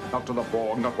Enterprise. Not to the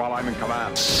Borg, not while I'm in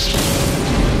command.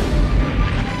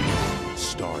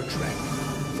 Star Trek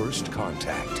First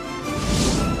Contact.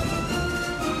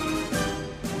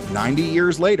 90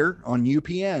 years later on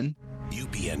UPN.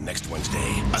 UPN next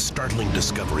Wednesday. A startling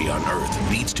discovery on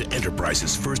Earth leads to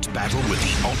Enterprise's first battle with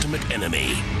the ultimate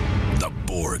enemy, the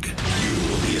Borg. You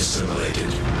will be assimilated.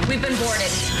 We've been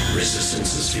boarded.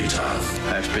 Resistance is futile.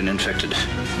 I've been infected.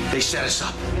 They set us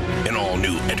up. An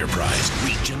all-new Enterprise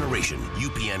Regeneration.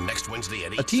 UPN next Wednesday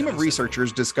at 8. A team of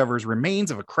researchers discovers remains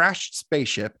of a crashed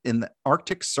spaceship in the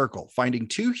Arctic Circle, finding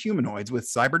 2 humanoids with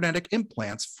cybernetic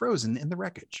implants frozen in the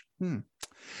wreckage.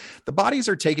 The bodies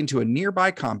are taken to a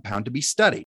nearby compound to be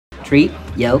studied. Treat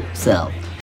yourself.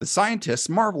 The scientists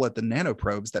marvel at the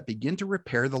nanoprobes that begin to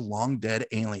repair the long-dead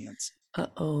aliens.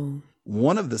 Uh-oh.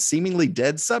 One of the seemingly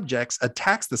dead subjects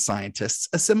attacks the scientists,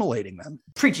 assimilating them.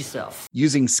 Treat yourself.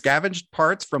 Using scavenged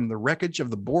parts from the wreckage of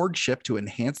the Borg ship to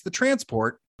enhance the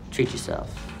transport, treat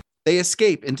yourself. They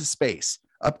escape into space,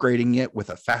 upgrading it with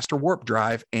a faster warp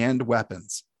drive and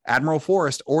weapons. Admiral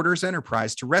Forrest orders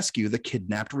Enterprise to rescue the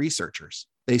kidnapped researchers.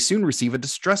 They soon receive a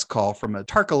distress call from a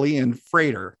Tarkalian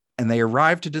freighter, and they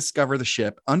arrive to discover the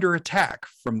ship under attack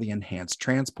from the enhanced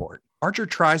transport. Archer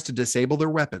tries to disable their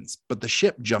weapons, but the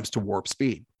ship jumps to warp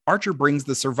speed. Archer brings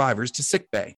the survivors to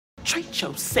sickbay. Treat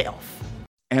yourself.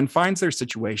 And finds their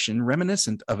situation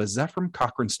reminiscent of a Zefram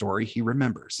Cochrane story he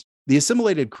remembers. The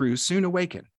assimilated crew soon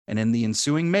awaken, and in the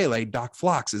ensuing melee, Doc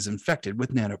Phlox is infected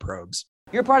with nanoprobes.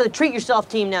 You're part of the Treat Yourself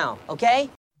team now, okay?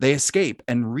 They escape,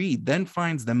 and Reed then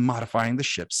finds them modifying the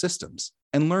ship's systems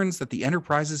and learns that the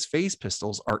Enterprise's phase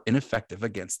pistols are ineffective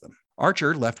against them.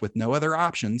 Archer, left with no other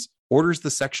options, orders the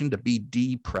section to be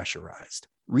depressurized.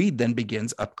 Reed then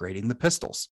begins upgrading the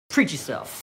pistols. Treat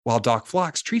yourself. While Doc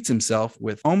Phlox treats himself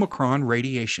with Omicron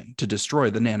radiation to destroy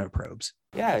the nanoprobes.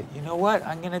 Yeah, you know what?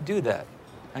 I'm gonna do that.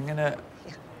 I'm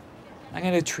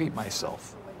gonna treat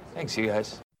myself. Thanks, you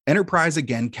guys. Enterprise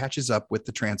again catches up with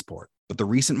the transport, but the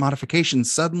recent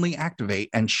modifications suddenly activate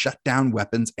and shut down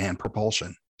weapons and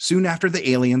propulsion. Soon after, the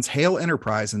aliens hail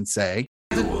Enterprise and say,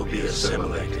 "You will be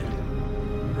assimilated.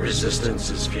 Resistance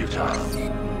is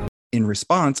futile." In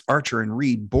response, Archer and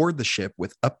Reed board the ship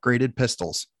with upgraded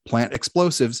pistols, plant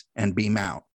explosives, and beam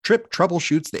out. Trip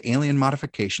troubleshoots the alien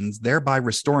modifications, thereby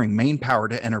restoring main power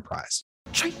to Enterprise.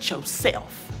 Treat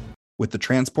yourself. With the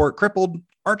transport crippled,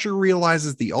 Archer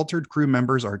realizes the altered crew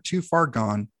members are too far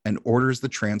gone and orders the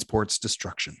transport's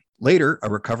destruction. Later, a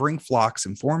recovering Phlox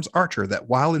informs Archer that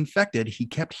while infected, he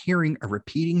kept hearing a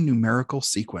repeating numerical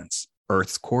sequence,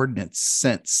 Earth's coordinates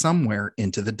sent somewhere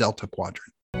into the Delta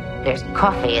Quadrant. There's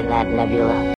coffee in that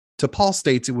nebula. T'Pol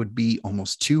states it would be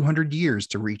almost 200 years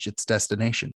to reach its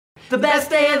destination. The best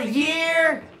day of the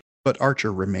year! But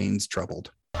Archer remains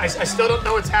troubled. I still don't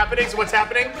know what's happening, so what's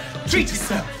happening? Treat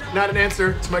yourself. Not an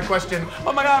answer to my question.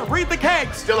 Oh my God, read the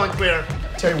cake. Still unclear.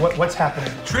 Tell you what's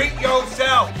happening? Treat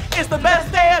yourself. It's the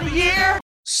best day of the year!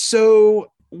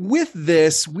 So with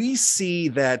this, we see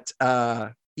that,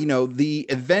 the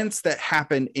events that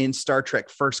happen in Star Trek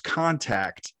First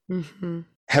Contact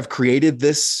have created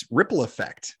this ripple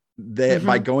effect that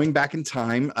by going back in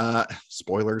time,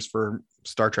 spoilers for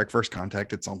Star Trek First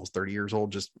Contact, it's almost 30 years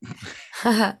old. Just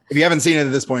if you haven't seen it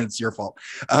at this point, it's your fault.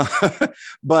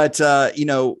 But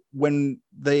when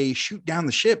they shoot down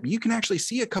the ship, you can actually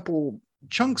see a couple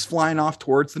chunks flying off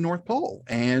towards the North Pole.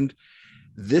 And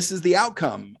this is the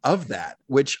outcome of that,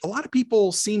 which a lot of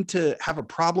people seem to have a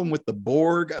problem with the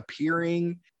Borg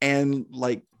appearing and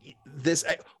like this.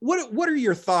 What are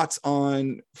your thoughts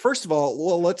on, first of all,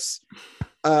 well, let's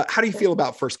How do you feel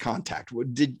about First Contact?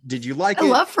 Did you like it? I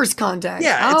love First Contact.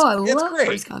 Yeah, I love great.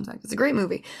 First Contact. It's a great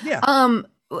movie. Yeah.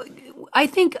 I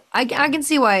think I can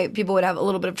see why people would have a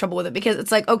little bit of trouble with it, because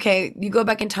it's like, okay, you go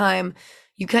back in time,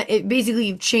 basically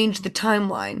you've changed the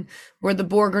timeline where the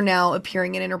Borg are now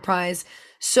appearing in Enterprise.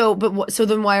 So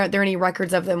then why aren't there any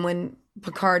records of them when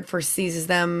Picard first seizes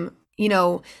them? You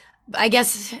know, I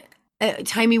guess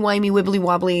timey-wimey,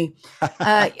 wibbly-wobbly.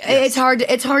 Yes.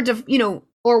 It's hard to, you know,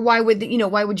 or why would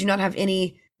you not have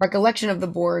any recollection of the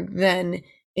Borg then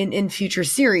in future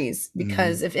series?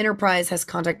 Because if Enterprise has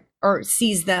contact or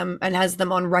sees them and has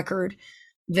them on record,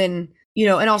 then, you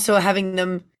know, and also having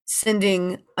them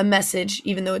sending a message,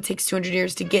 even though it takes 200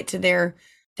 years to get to their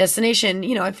destination,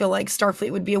 you know, I feel like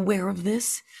Starfleet would be aware of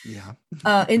this. Yeah.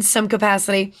 In some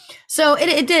capacity. So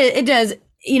it does,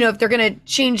 you know, if they're going to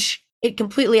change it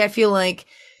completely, I feel like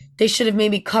they should have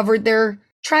maybe covered their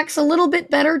tracks a little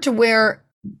bit better to where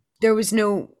there was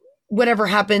no, whatever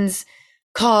happens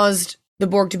caused the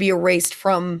Borg to be erased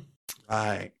from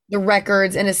the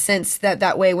records, in a sense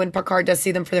that way when Picard does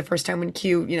see them for the first time, when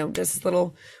Q, you know, does this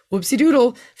little whoopsie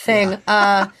doodle thing,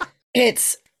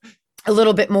 it's a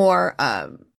little bit more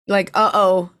like,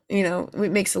 you know,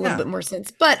 it makes a little bit more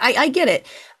sense. But I get it.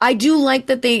 I do like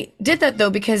that they did that, though,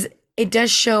 because it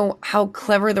does show how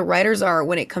clever the writers are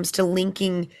when it comes to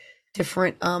linking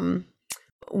different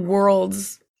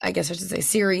worlds, I guess I should say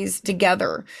series,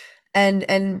 together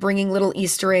and bringing little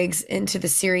Easter eggs into the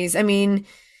series. I mean,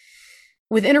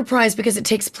 with Enterprise, because it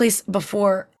takes place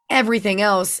before everything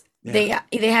else, they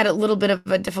had a little bit of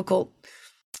a difficult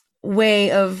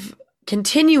way of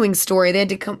continuing story. They had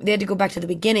to go back to the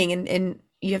beginning, and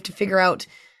you have to figure out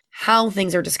how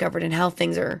things are discovered and how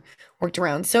things are worked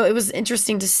around. So it was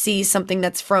interesting to see something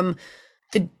that's from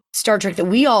the Star Trek that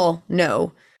we all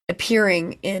know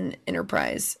appearing in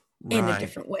Enterprise in a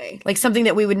different way, like something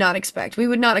that we would not expect. We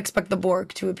would not expect the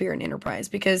Borg to appear in Enterprise,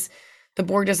 because the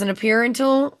Borg doesn't appear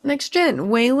until Next Gen,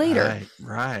 way later.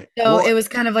 Right. So it was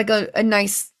kind of like a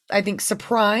nice, I think,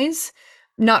 surprise.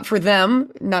 Not for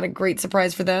them, not a great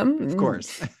surprise for them. Of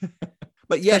course.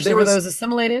 But yeah, there were those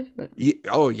assimilated.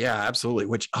 Oh yeah, absolutely.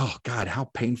 Which, oh God, how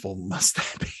painful must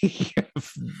that be?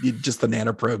 Just the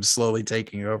nanoprobe slowly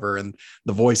taking over, and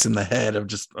the voice in the head of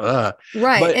just right.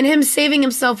 But, and him saving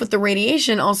himself with the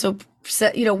radiation also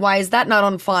said, you know, why is that not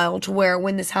on file, to where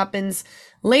when this happens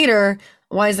later,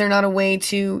 why is there not a way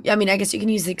to, I mean, I guess you can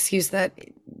use the excuse that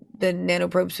the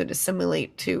nanoprobes would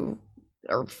assimilate to,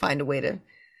 or find a way to,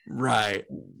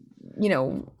 you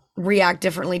know, react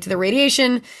differently to the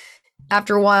radiation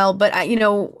after a while. But you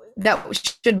know,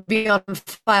 that should be on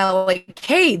file, like,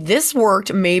 hey, this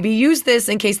worked, maybe use this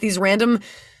in case these random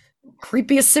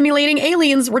creepy assimilating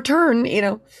aliens return, you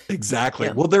know.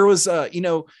 Exactly. Well, there was you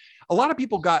know, a lot of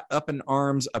people got up in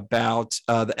arms about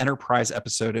the Enterprise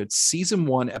episode. It's season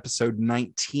 1, episode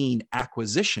 19,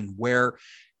 Acquisition, where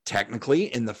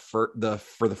technically in for the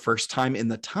first time in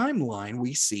the timeline,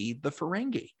 we see the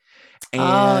Ferengi.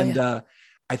 And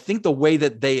I think the way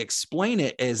that they explain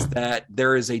it is that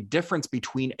there is a difference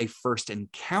between a first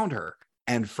encounter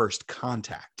and first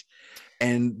contact.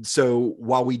 And so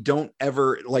while we don't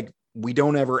ever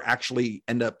actually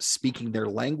end up speaking their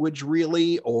language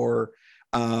really, or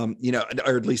you know,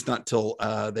 or at least not till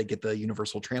they get the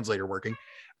universal translator working.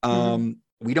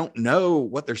 We don't know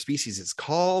what their species is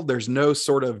called. There's no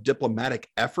sort of diplomatic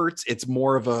efforts. It's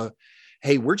more of a,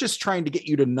 hey, we're just trying to get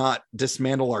you to not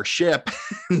dismantle our ship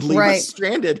and leave us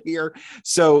stranded here.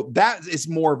 So that is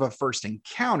more of a first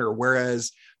encounter,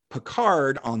 whereas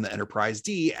Picard on the Enterprise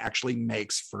D actually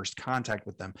makes first contact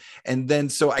with them. And then,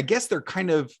 so I guess they're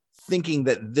kind of thinking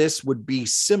that this would be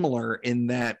similar in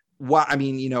that, well, I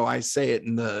mean, you know, I say it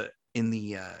in the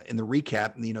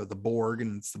recap, you know, the Borg,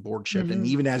 and it's the Borg ship. And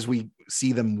even as we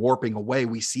see them warping away,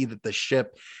 we see that the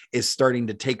ship is starting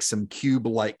to take some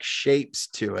cube-like shapes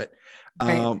to it,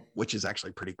 which is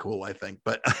actually pretty cool, I think.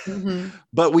 But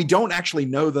but we don't actually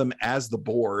know them as the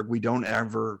Borg. We don't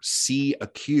ever see a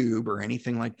cube or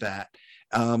anything like that.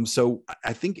 So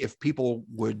I think if people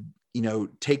would, you know,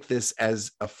 take this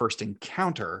as a first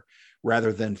encounter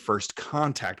rather than first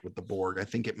contact with the Borg, I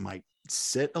think it might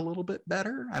sit a little bit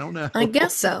better. I don't know. I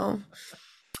guess so.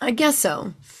 The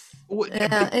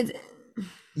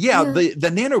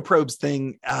nanoprobes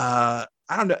thing. I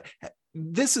don't know.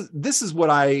 This is what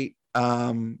I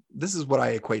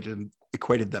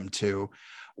equated them to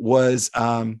was,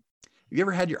 have you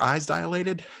ever had your eyes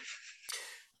dilated?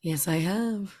 Yes, I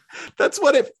have. That's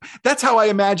how I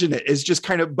imagine it, is just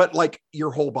kind of, but like your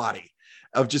whole body,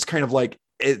 of just kind of like,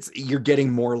 you're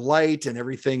getting more light and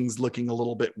everything's looking a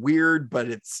little bit weird, but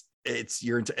it's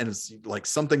like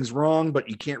something's wrong, but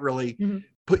you can't really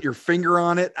put your finger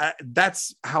on it.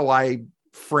 That's how I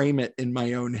frame it in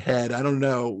my own head. I don't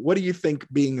know. What do you think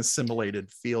being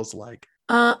assimilated feels like?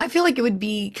 I feel like it would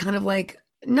be kind of like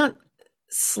not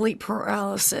sleep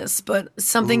paralysis, but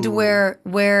something to where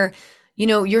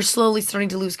you're slowly starting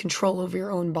to lose control over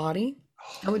your own body.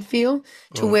 I would feel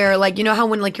to where like, how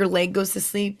when like your leg goes to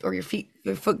sleep or your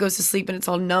foot goes to sleep and it's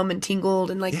all numb and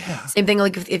tingled and like same thing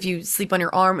like if you sleep on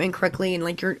your arm incorrectly and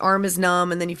like your arm is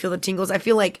numb and then you feel the tingles. I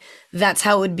feel like that's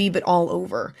how it would be, but all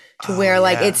over to where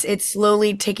like it's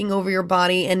slowly taking over your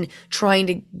body and trying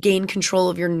to gain control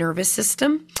of your nervous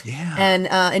system. Yeah.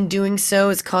 And doing so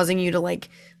is causing you to like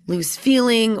lose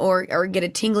feeling or get a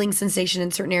tingling sensation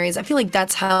in certain areas. I feel like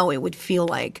that's how it would feel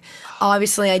like.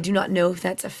 Obviously, I do not know if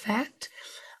that's a fact.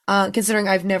 Considering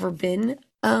I've never been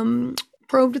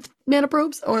probed with mana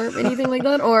probes or anything like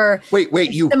that, or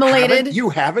wait, you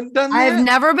haven't done that? I've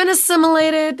never been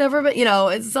assimilated, never been,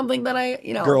 it's something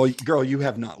that Girl, you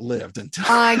have not lived until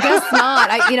I guess not.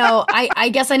 I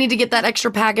guess I need to get that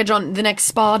extra package on the next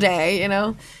spa day,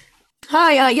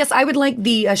 Hi, yes, I would like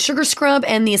the sugar scrub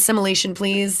and the assimilation,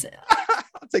 please.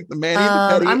 I'll take the mani,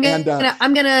 the pedi,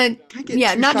 I'm gonna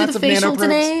not do the facial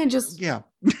today and just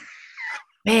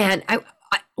man,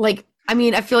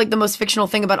 I feel like the most fictional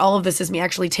thing about all of this is me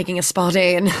actually taking a spa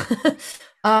day, and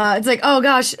it's like, oh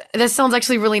gosh, that sounds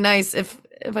actually really nice if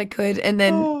I could, and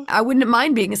then I wouldn't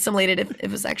mind being assimilated if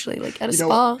it was actually like at a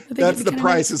spa. That's the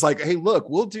price. Nice. It's like, hey, look,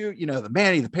 we'll do the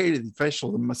mani, the pedi, the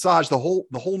facial, the massage, the whole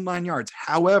 9 yards.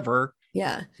 However,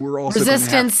 we're also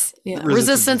resistance.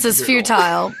 Resistance is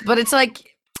futile, but it's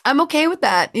like I'm okay with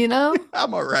that.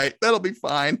 I'm all right. That'll be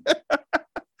fine.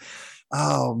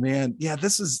 Oh man. Yeah.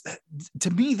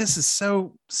 To me, this is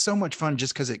so much fun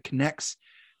just because it connects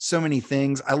so many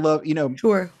things. I love,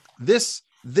 sure.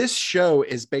 This show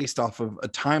is based off of a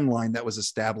timeline that was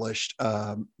established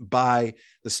by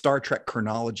the Star Trek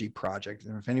Chronology Project.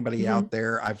 And if anybody out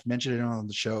there, I've mentioned it on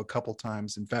the show a couple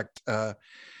times. In fact,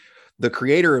 the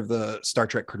creator of the Star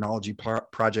Trek Chronology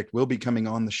Project will be coming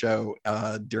on the show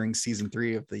during season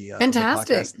 3 of the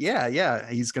fantastic. Podcast. Yeah.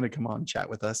 He's going to come on and chat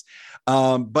with us.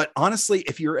 But honestly,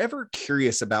 if you're ever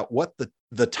curious about what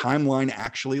the timeline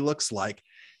actually looks like,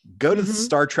 go to the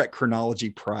Star Trek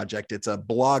Chronology Project. It's a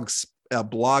blog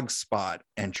spot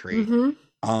entry.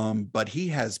 But he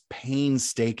has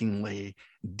painstakingly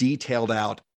detailed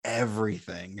out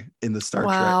everything in the Star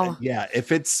Trek. Yeah.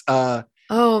 If it's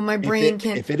my brain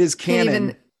can't. If it is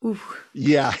canon,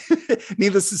 yeah.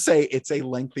 Needless to say, it's a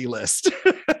lengthy list.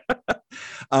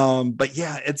 But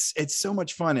yeah, it's so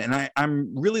much fun, and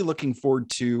I'm really looking forward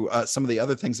to some of the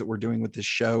other things that we're doing with this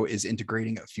show. Is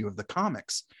integrating a few of the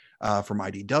comics from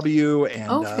IDW,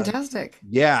 and fantastic.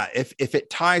 Yeah, if it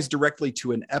ties directly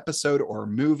to an episode or a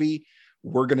movie,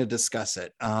 we're going to discuss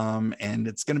it. And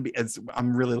it's going to be,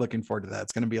 I'm really looking forward to that.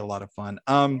 It's going to be a lot of fun.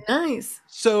 Nice.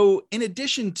 So in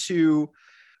addition to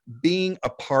being a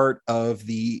part of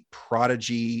the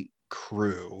Prodigy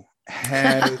crew,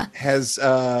 has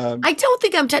I don't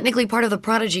think I'm technically part of the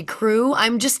Prodigy crew.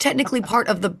 I'm just technically part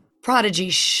of the Prodigy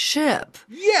ship.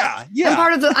 Yeah. I'm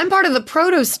part of the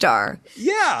Protostar.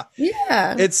 Yeah.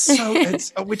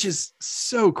 It's which is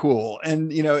so cool.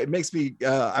 And it makes me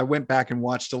I went back and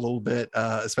watched a little bit,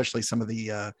 especially some of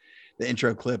the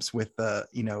intro clips with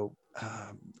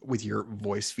with your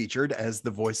voice featured as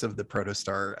the voice of the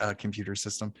Protostar computer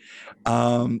system.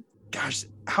 Gosh,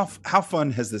 how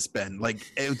fun has this been? Like,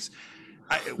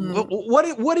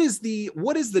 what is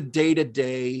the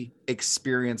day-to-day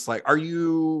experience like? Are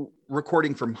you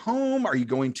recording from home? Are you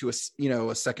going to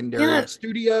a secondary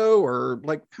studio, or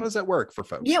like, how does that work for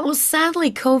folks? Yeah, well, sadly,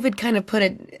 COVID kind of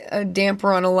put a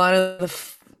damper on a lot of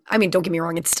the. I mean, don't get me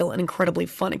wrong, it's still an incredibly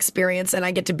fun experience, and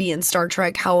I get to be in Star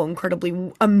Trek. How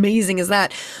incredibly amazing is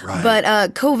that? Right. But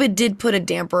COVID did put a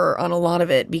damper on a lot of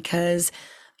it because,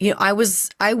 I was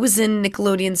in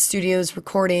Nickelodeon Studios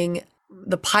recording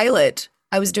the pilot.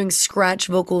 I was doing scratch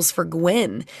vocals for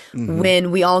Gwen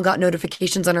when we all got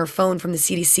notifications on our phone from the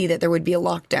CDC that there would be a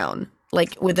lockdown,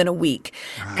 like within a week.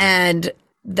 Right. And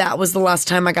that was the last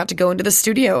time I got to go into the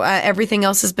studio. Everything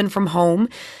else has been from home.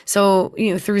 So,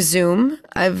 through Zoom,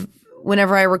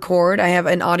 whenever I record, I have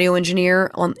an audio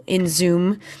engineer in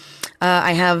Zoom.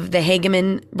 I have the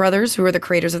Hageman brothers, who are the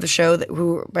creators of the show,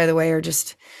 who, by the way, are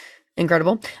just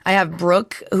incredible. I have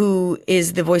Brooke, who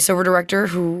is the voiceover director,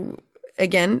 who,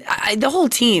 again, the whole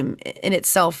team in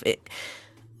itself,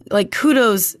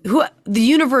 kudos, the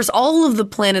universe, all of the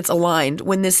planets aligned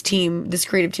when this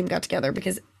creative team got together,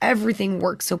 because everything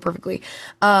works so perfectly.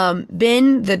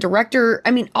 Ben, the director,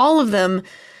 I mean, all of them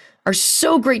are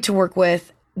so great to work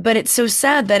with, but it's so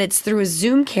sad that it's through a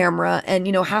Zoom camera and,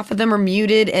 half of them are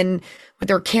muted and with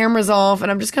their cameras off, and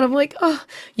I'm just kind of like, oh,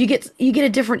 you get a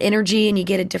different energy and you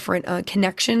get a different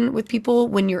connection with people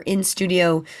when you're in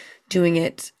studio doing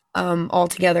it all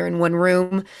together in one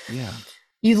room. Yeah,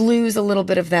 you lose a little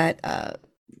bit of that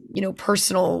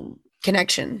personal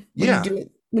connection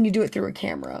when you do it through a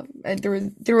camera and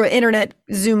through an internet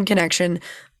Zoom connection.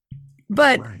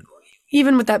 But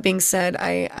even with that being said,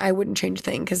 I wouldn't change a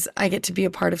thing because I get to be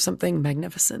a part of something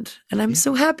magnificent, and I'm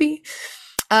so happy.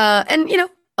 And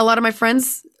a lot of my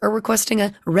friends are requesting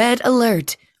a red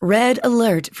alert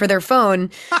for their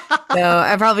phone. So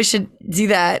I probably should do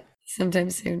that sometime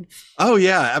soon. Oh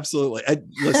yeah, absolutely.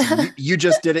 Listen, you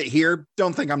just did it here.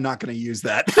 Don't think I'm not going to use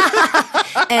that.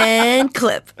 And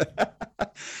clip.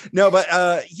 No, but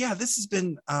yeah, this has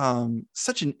been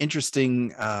such an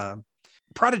interesting.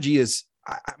 Prodigy is.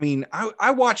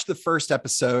 I watched the first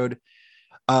episode.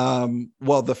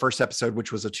 The first episode,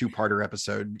 which was a 2-parter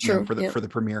episode, for the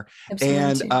premiere.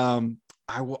 Absolutely.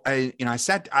 And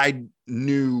I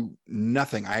knew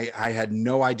nothing. I had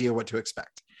no idea what to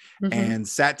expect. Mm-hmm. And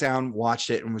sat down, watched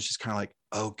it, and was just kind of like,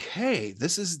 okay,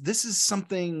 this is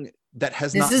something that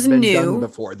has not been done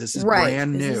before. This is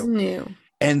brand new. This is new.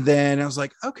 And then I was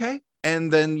like, okay.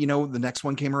 And then, the next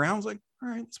one came around. I was like, all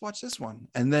right, let's watch this one.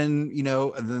 And then,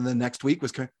 and then the next week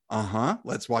was kind of,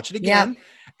 let's watch it again.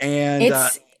 Yeah.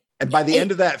 And by the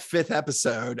end of that 5th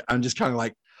episode, I'm just kind of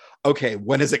like, okay,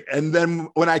 when is it? And then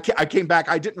when I came back,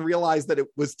 I didn't realize that it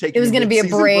was going to be a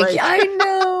break. I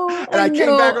know. And I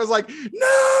came back, I was like,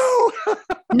 no.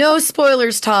 No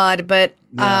spoilers, Todd, but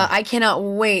I cannot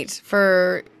wait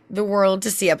for the world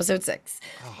to see episode 6.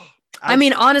 I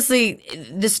mean, honestly,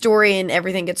 the story and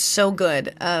everything gets so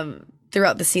good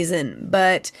throughout the season.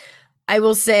 But I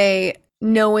will say,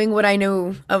 knowing what I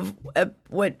know of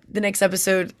what the next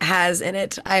episode has in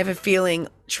it, I have a feeling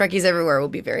Trekkies everywhere will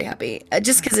be very happy.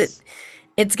 Just because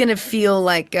it's going to feel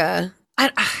like I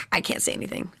can't say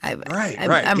anything. I'm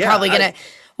probably going to.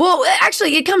 Well,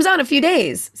 actually, it comes out in a few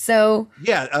days. So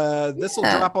yeah, this will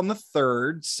drop on the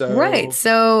 3rd. So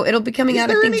so it'll be coming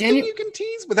out. Is there anything you can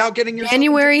tease without getting your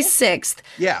January 6th?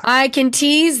 Yeah, I can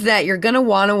tease that you're gonna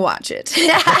want to watch it.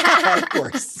 Of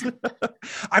course.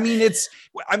 I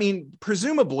mean,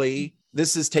 presumably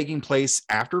this is taking place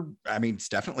after. I mean, it's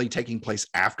definitely taking place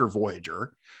after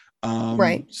Voyager.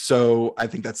 Right. So I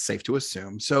think that's safe to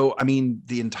assume. So I mean,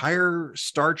 the entire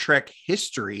Star Trek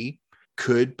history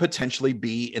could potentially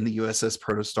be in the USS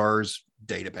Protostar's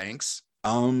databanks.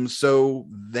 So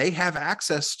they have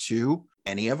access to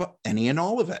any and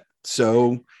all of it.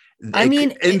 So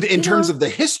in terms of the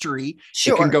history,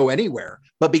 it can go anywhere.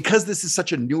 But because this is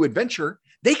such a new adventure,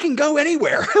 they can go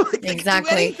anywhere.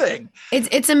 Exactly. Anything.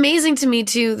 It's amazing to me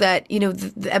too that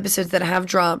the episodes that have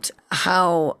dropped,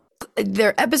 how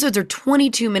their episodes are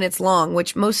 22 minutes long,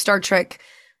 which most Star Trek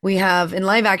we have in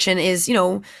live action is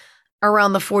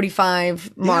around the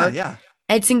 45 mark. Yeah.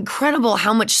 It's incredible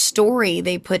how much story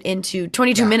they put into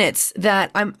 22 minutes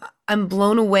that I'm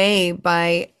blown away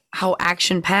by how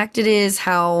action packed it is,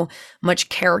 how much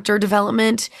character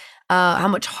development, how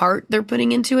much heart they're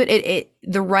putting into it.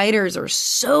 The writers are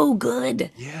so good.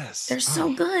 Yes. They're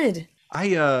so good.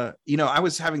 I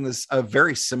was having a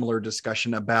very similar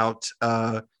discussion about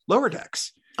Lower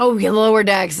Decks. Oh, yeah, Lower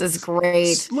Decks is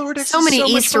great. Lower Decks so many so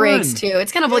Easter eggs too.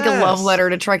 It's kind of like a love letter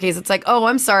to Trekkies. It's like, oh,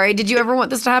 I'm sorry. Did you ever want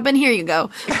this to happen? Here you go.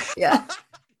 Yeah.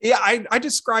 Yeah, I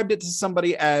described it to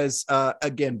somebody as,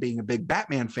 again, being a big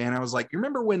Batman fan. I was like, you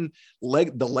remember when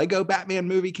the Lego Batman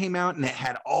movie came out and it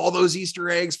had all those Easter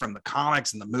eggs from the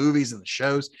comics and the movies and the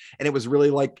shows? And it was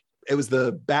really like, it was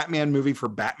the Batman movie for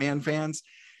Batman fans.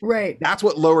 Right. That's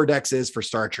what Lower Decks is for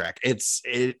Star Trek. It's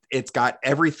got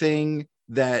everything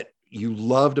that you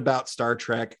loved about Star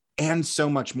Trek and so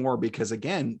much more, because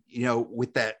again,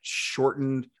 with that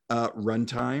shortened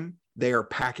runtime, they are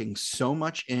packing so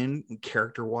much in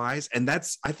character wise. And I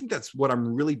think that's what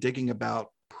I'm really digging about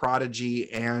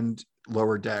Prodigy and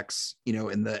Lower Decks,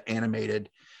 in the animated,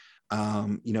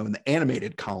 in the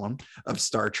animated column of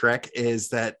Star Trek, is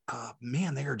that,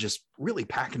 man, they are just really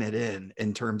packing it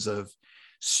in terms of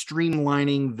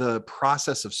streamlining the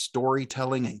process of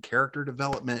storytelling and character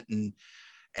development,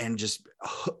 and just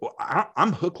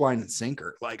I'm hook, line, and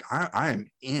sinker. Like I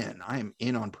am in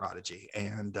on Prodigy,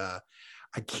 and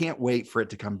I can't wait for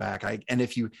it to come back. And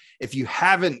if you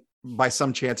haven't, by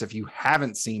some chance, if you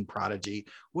haven't seen Prodigy,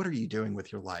 what are you doing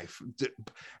with your life?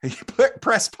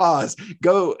 Press pause,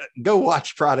 go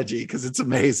watch Prodigy, because it's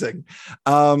amazing.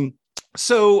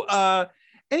 So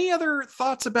any other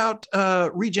thoughts about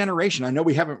regeneration? I know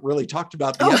we haven't really talked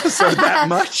about the episode that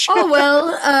much.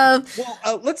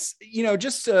 Let's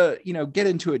just get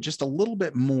into it just a little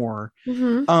bit more.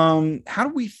 How do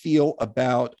we feel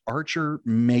about Archer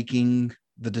making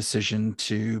the decision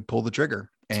to pull the trigger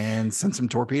and send some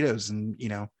torpedoes? And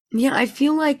yeah, I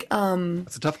feel like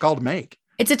it's a tough call to make.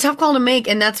 It's a tough call to make,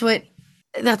 and that's what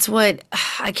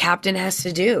a captain has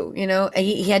to do.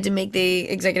 He had to make the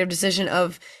executive decision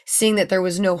of seeing that there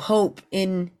was no hope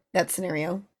in that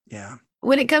scenario. Yeah.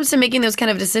 When it comes to making those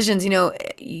kind of decisions,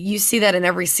 you see that in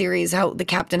every series, how the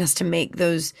captain has to make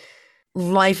those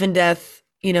life and death,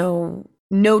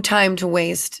 no time to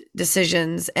waste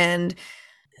decisions. And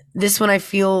this one, I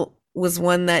feel, was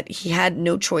one that he had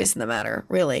no choice in the matter,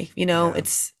 really. It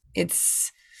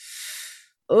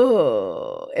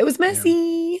was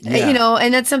messy,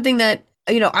 and that's something that,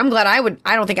 I'm glad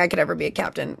I don't think I could ever be a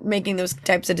captain making those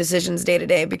types of decisions day to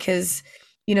day, because,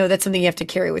 that's something you have to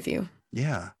carry with you.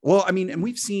 Yeah. Well, I mean, and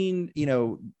we've seen,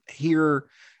 here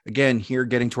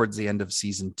getting towards the end of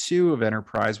season 2 of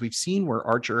Enterprise, we've seen where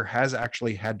Archer has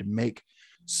actually had to make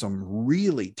some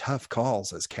really tough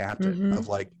calls as captain of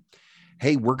like,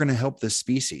 hey, we're going to help this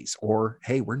species, or,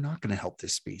 hey, we're not going to help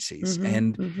this species.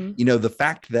 And, the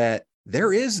fact that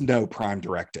there is no prime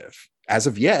directive as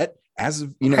of yet,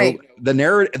 right. the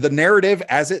narrative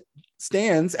as it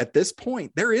stands at this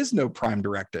point, there is no prime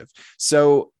directive.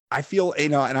 So I feel,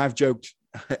 and I've joked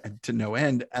to no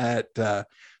end at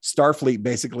Starfleet,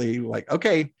 basically like,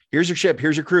 okay, here's your ship,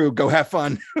 here's your crew, go have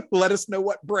fun. Let us know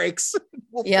what breaks.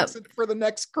 We'll fix it for the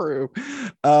next crew.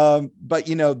 But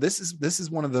this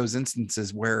is one of those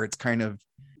instances where it's kind of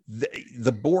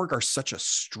the Borg are such a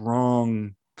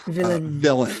strong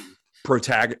villain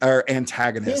protagonist or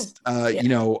antagonist,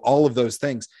 all of those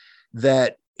things,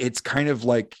 that it's kind of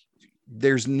like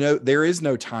there is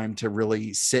no time to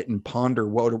really sit and ponder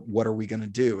what are we going to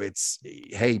do. It's,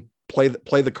 hey, play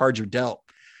the cards you're dealt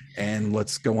and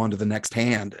let's go on to the next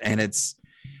hand. And it's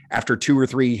after 2 or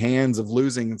 3 hands of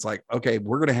losing, it's like, okay,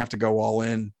 we're going to have to go all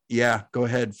in. Yeah, go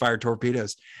ahead, fire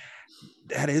torpedoes.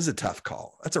 That is a tough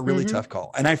call. That's a really tough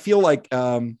call. And I feel like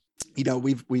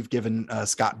we've given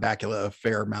Scott Bakula a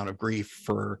fair amount of grief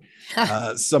for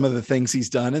some of the things he's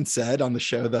done and said on the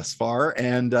show thus far,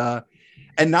 and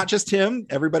not just him.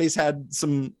 Everybody's had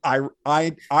some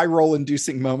eye roll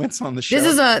inducing moments on the show.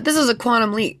 This is a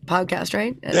Quantum Leap podcast,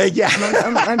 right? Yeah,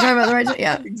 I'm talking about the right.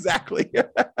 Yeah, exactly.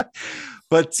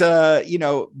 But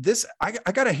this I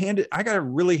gotta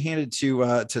really hand it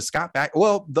to Scott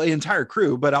the entire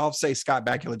crew, but I'll say Scott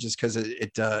Bakula just because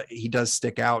he does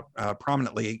stick out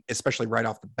prominently, especially right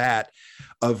off the bat,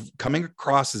 of coming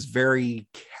across as very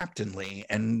captainly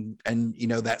and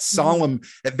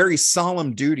that very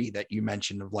solemn duty that you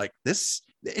mentioned of like this.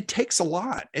 It takes a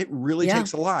lot. It really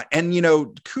takes a lot. And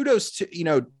kudos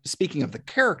to speaking of the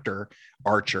character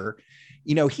Archer.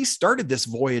 He started this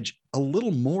voyage a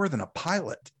little more than a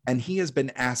pilot, and he has been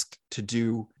asked to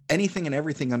do anything and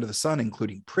everything under the sun,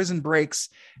 including prison breaks,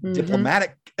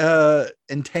 diplomatic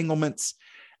entanglements,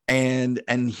 and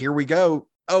here we go.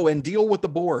 Oh, and deal with the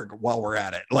Borg while we're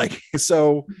at it. Like,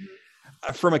 so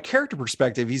from a character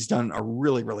perspective, he's done a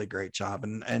really, really great job.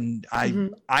 And I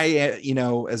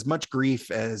as much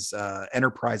grief as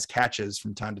Enterprise catches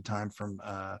from time to time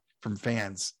from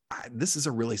fans, this is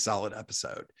a really solid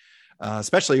episode.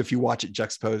 Especially if you watch it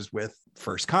juxtaposed with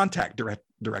First Contact,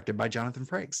 directed by Jonathan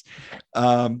Frakes.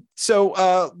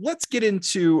 So let's get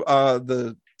into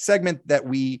the segment that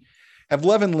we have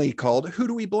lovingly called Who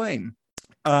Do We Blame?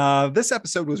 This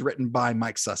episode was written by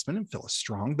Mike Sussman and Phyllis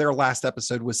Strong. Their last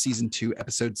episode was season 2,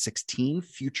 episode 16,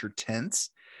 Future Tense,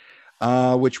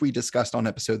 which we discussed on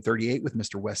episode 38 with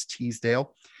Mr. Wes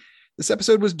Teasdale. This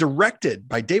episode was directed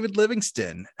by David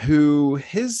Livingston, who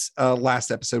his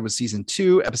last episode was season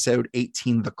 2, episode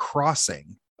 18, The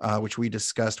Crossing, which we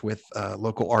discussed with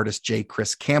local artist J.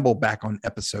 Chris Campbell back on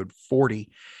episode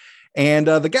 40. And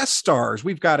the guest stars,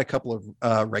 we've got a couple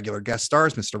of regular guest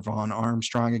stars, Mr. Vaughn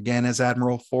Armstrong again as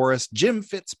Admiral Forrest, Jim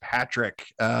Fitzpatrick,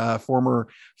 former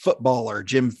footballer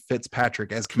Jim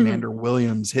Fitzpatrick as Commander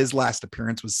Williams. His last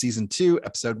appearance was season 2,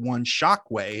 episode 1,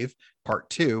 Shockwave, part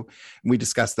 2. And we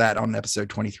discussed that on episode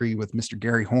 23 with Mr.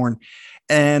 Gary Horn.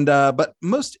 And but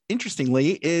most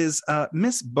interestingly is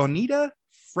Miss Bonita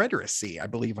Frederici. I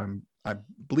believe I'm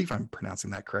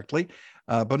pronouncing that correctly.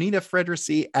 Bonita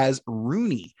Frederici as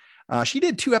Rooney. She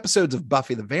did 2 episodes of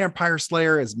Buffy the Vampire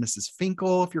Slayer as Mrs.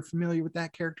 Finkel, if you're familiar with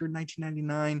that character, in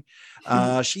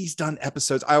 1999. She's done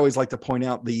episodes. I always like to point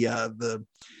out the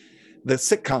the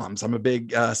sitcoms. I'm a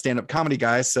big stand-up comedy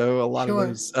guy, so a lot of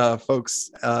those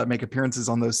folks make appearances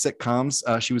on those sitcoms.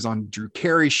 She was on Drew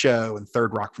Carey Show and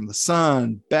Third Rock from the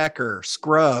Sun, Becker,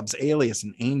 Scrubs, Alias,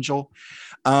 and Angel.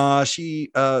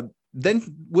 She then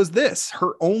was this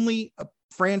her only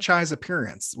franchise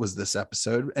appearance was this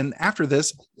episode, and after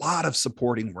this, a lot of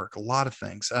supporting work, a lot of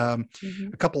things. A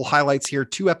couple highlights here: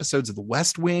 2 episodes of The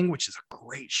West Wing, which is a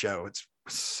great show. It's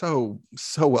so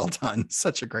well done,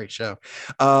 such a great show.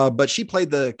 But she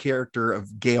played the character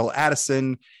of Gail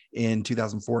Addison in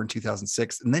 2004 and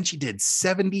 2006, and then she did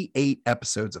 78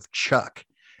 episodes of Chuck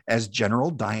as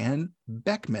General Diane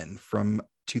Beckman from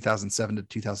 2007 to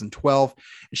 2012.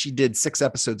 She did 6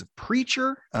 episodes of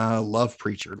Preacher. Love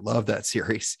Preacher, love that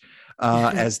series.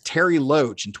 As Terry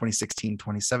Loach in 2016,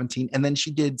 2017. And then she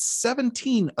did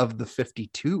 17 of the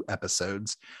 52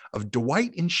 episodes of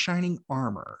Dwight in Shining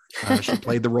Armor. She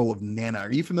played the role of Nana.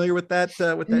 Are you familiar with that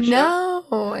show?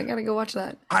 No, I gotta go watch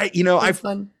that.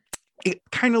 It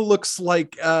kind of looks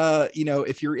like,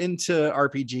 if you're into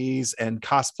RPGs and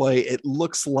cosplay, it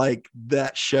looks like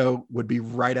that show would be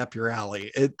right up your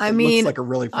alley. It looks like a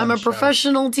really fun I'm a show.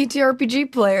 professional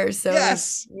TTRPG player, so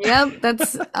yes, yep,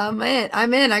 that's I'm in.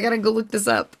 I gotta go look this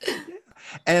up.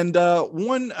 And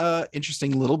one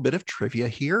interesting little bit of trivia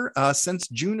here: since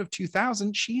June of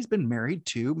 2000, she's been married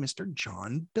to Mr.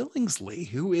 John Billingsley,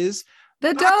 who is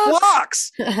the Doc.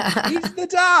 Clocks. He's the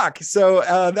Doc. So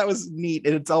that was neat.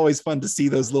 And it's always fun to see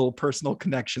those little personal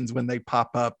connections when they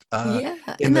pop up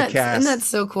in the cast. And that's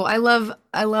so cool. I love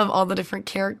all the different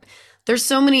characters. There's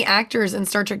so many actors in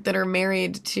Star Trek that are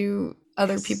married to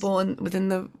other people within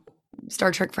the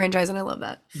Star Trek franchise. And I love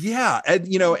that. Yeah. And,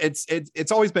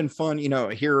 it's always been fun.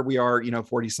 Here we are,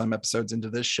 40 some episodes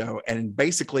into this show. And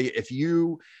basically, if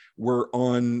you were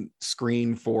on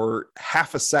screen for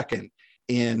half a second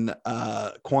in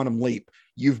Quantum Leap,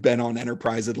 you've been on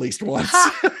Enterprise at least once.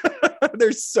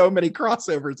 There's so many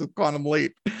crossovers with Quantum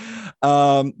Leap.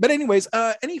 But anyways,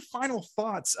 any final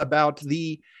thoughts about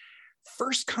the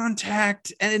First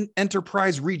Contact and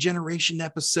Enterprise Regeneration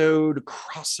episode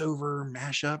crossover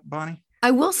mashup, Bonnie?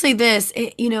 I will say this,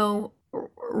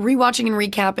 rewatching and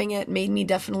recapping it made me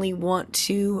definitely want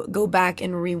to go back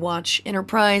and rewatch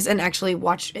Enterprise and actually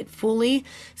watch it fully,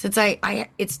 since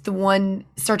it's the one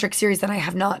Star Trek series that I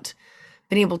have not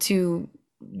been able to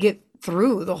get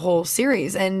through the whole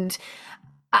series. And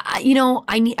I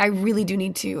really do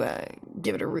need to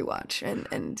give it a rewatch.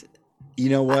 And you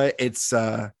know what? It's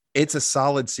a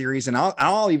solid series, and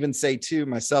I'll even say to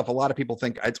myself, a lot of people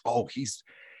think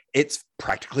it's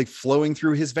practically flowing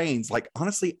through his veins. Like,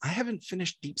 honestly, I haven't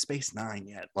finished Deep Space Nine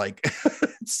yet. Like,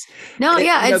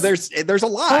 there's a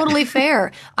lot. Totally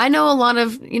fair. I know a lot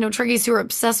of, Trekkies who are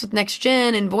obsessed with Next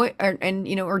Gen and or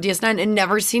DS9 and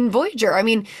never seen Voyager. I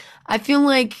mean, I feel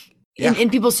like,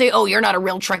 and people say, oh, you're not a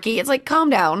real Trekkie. It's like, calm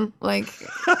down. Like,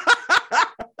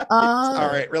 all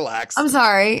right, relax. I'm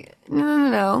sorry.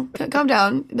 No. Calm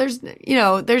down.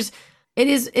 It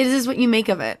is what you make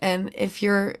of it. And if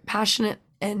you're passionate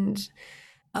and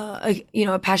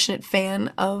a passionate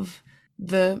fan of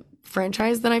the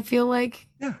franchise, then I feel like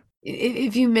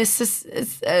if you miss this,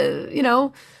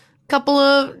 couple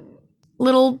of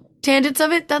little tangents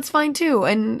of it, that's fine too.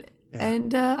 And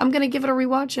I'm gonna give it a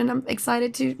rewatch, and I'm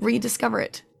excited to rediscover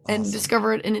it and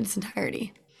discover it in its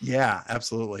entirety. Yeah,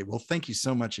 absolutely. Well, thank you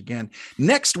so much again.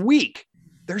 Next week,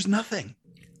 there's nothing.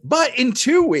 But in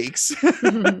 2 weeks,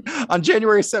 on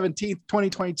January 17th,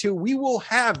 2022, we will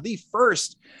have the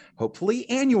first, hopefully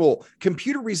annual,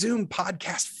 Computer Resume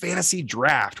podcast fantasy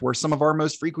draft, where some of our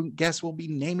most frequent guests will be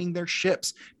naming their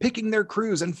ships, picking their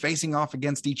crews, and facing off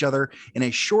against each other in a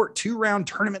short 2-round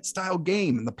tournament-style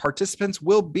game. And the participants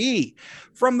will be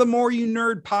from the More You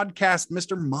Nerd podcast,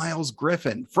 Mr. Miles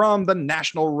Griffin, from the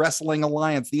National Wrestling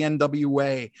Alliance, the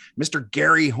NWA, Mr.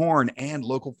 Gary Horn, and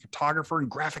local photographer and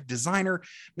graphic designer,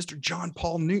 Mr. John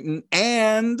Paul Newton,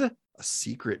 and a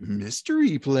secret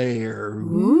mystery player.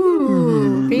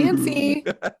 Ooh, fancy.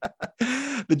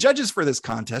 The judges for this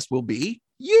contest will be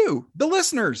you, the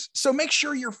listeners. So make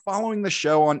sure you're following the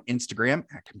show on Instagram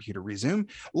at Computer Resume.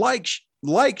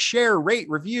 Like, share, rate,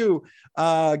 review.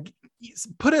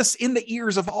 Put us in the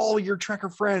ears of all your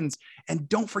Trekker friends, and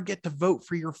don't forget to vote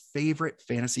for your favorite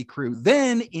fantasy crew.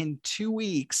 Then in 2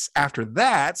 weeks after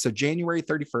that, so January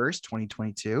 31st,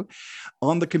 2022,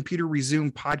 on the Computer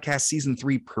Resume podcast season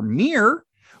 3 premiere,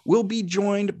 we'll be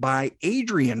joined by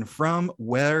Adrian from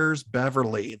Where's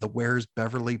Beverly, the Where's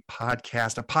Beverly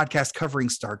podcast, a podcast covering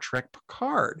Star Trek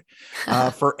Picard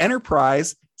for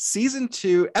Enterprise Season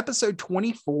 2, Episode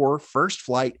 24, First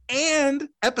Flight, and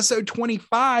Episode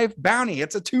 25, Bounty.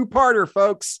 It's a 2-parter,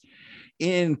 folks.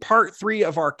 in part 3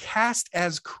 of our Cast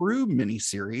as Crew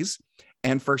miniseries.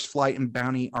 And First Flight and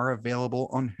Bounty are available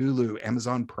on Hulu,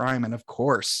 Amazon Prime, and of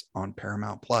course on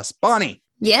Paramount Plus. Bonnie.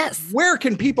 Yes. Where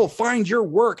can people find your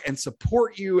work and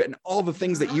support you and all the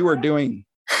things that you are doing?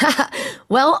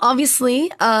 Well,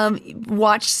 obviously,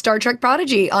 watch Star Trek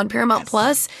Prodigy on Paramount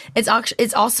Plus.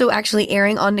 It's also actually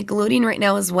airing on Nickelodeon right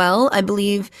now as well. I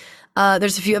believe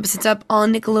there's a few episodes up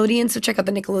on Nickelodeon, so check out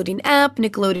the Nickelodeon app,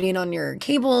 Nickelodeon on your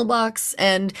cable box,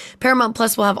 and Paramount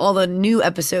Plus will have all the new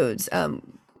episodes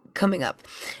coming up.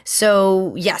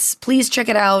 So yes, please check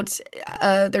it out.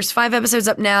 There's 5 episodes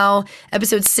up now.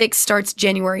 Episode 6 starts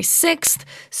January 6th,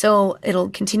 so it'll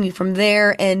continue from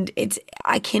there. And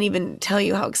I can't even tell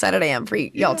you how excited I am for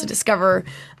y'all to discover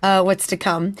what's to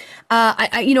come.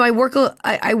 I work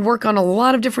on a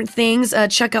lot of different things.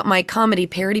 Check out my comedy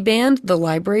parody band, The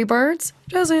Library Bards.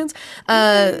 Jazz hands.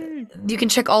 You can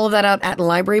check all of that out at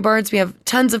Library Bards. We have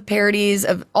tons of parodies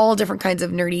of all different kinds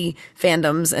of nerdy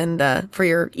fandoms, and for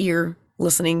your ear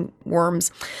listening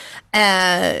worms,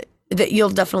 that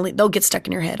they'll get stuck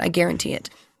in your head. I guarantee it.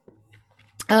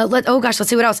 Let's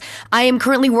see what else. I am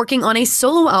currently working on a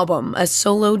solo album, a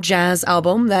solo jazz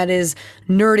album that is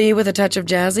nerdy with a touch of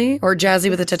jazzy, or jazzy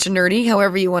with a touch of nerdy,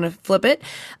 however you want to flip it.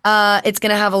 It's going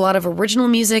to have a lot of original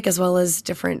music as well as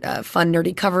different fun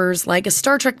nerdy covers, like a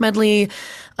Star Trek medley,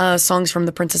 songs from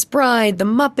The Princess Bride, The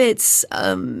Muppets,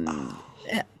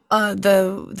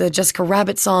 the Jessica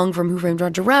Rabbit song from Who Framed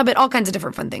Roger Rabbit, all kinds of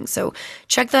different fun things. So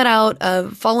check that out.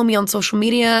 Follow me on social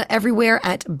media everywhere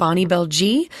at Bonnie Bell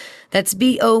G. That's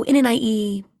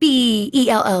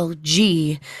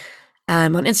BonnieBellG.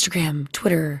 I'm on Instagram,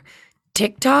 Twitter,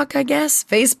 TikTok, I guess,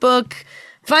 Facebook.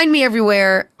 Find me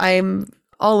everywhere. I'm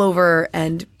all over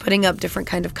and putting up different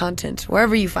kind of content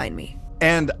wherever you find me.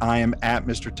 And I am at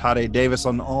Mr. Tade Davis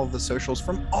on all of the socials.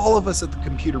 From all of us at the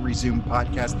Computer Resume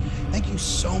podcast, thank you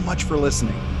so much for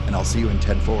listening, and I'll see you in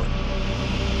 10-4.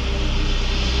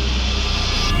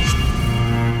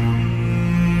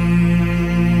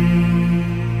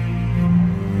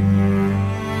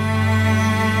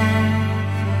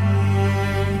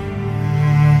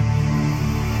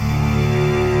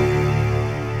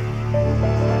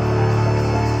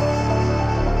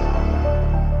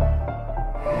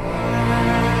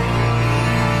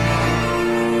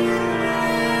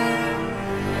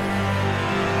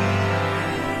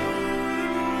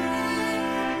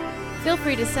 Feel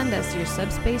free to send us your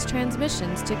subspace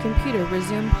transmissions to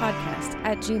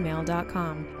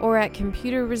computerresumepodcast@gmail.com or at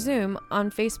Computer Resume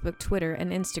on Facebook, Twitter, and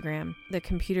Instagram. The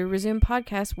Computer Resume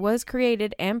podcast was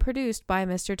created and produced by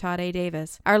Mr. Tade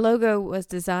Davis. Our logo was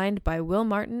designed by Will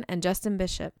Martin and Justin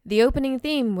Bishop. The opening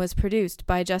theme was produced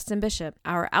by Justin Bishop.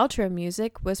 Our outro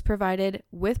music was provided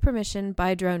with permission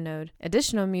by Drone Node.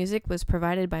 Additional music was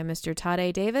provided by Mr.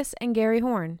 Tade Davis and Gary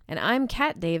Horn. And I'm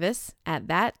Kat Davis at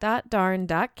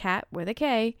that.darn.cat with a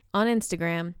K on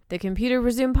Instagram. The Computer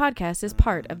Resume podcast is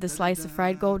part of the Slice of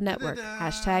Fried Gold Network.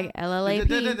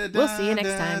 #LLAP. We'll see you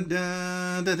next time.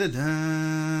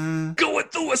 Going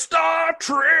through a Star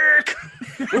Trek.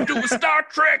 We're doing Star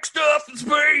Trek stuff in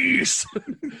space.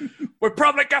 We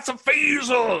probably got some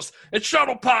phasers and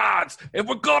shuttle pods, and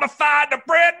we're gonna find a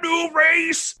brand new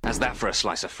race. How's that for a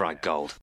slice of fried gold?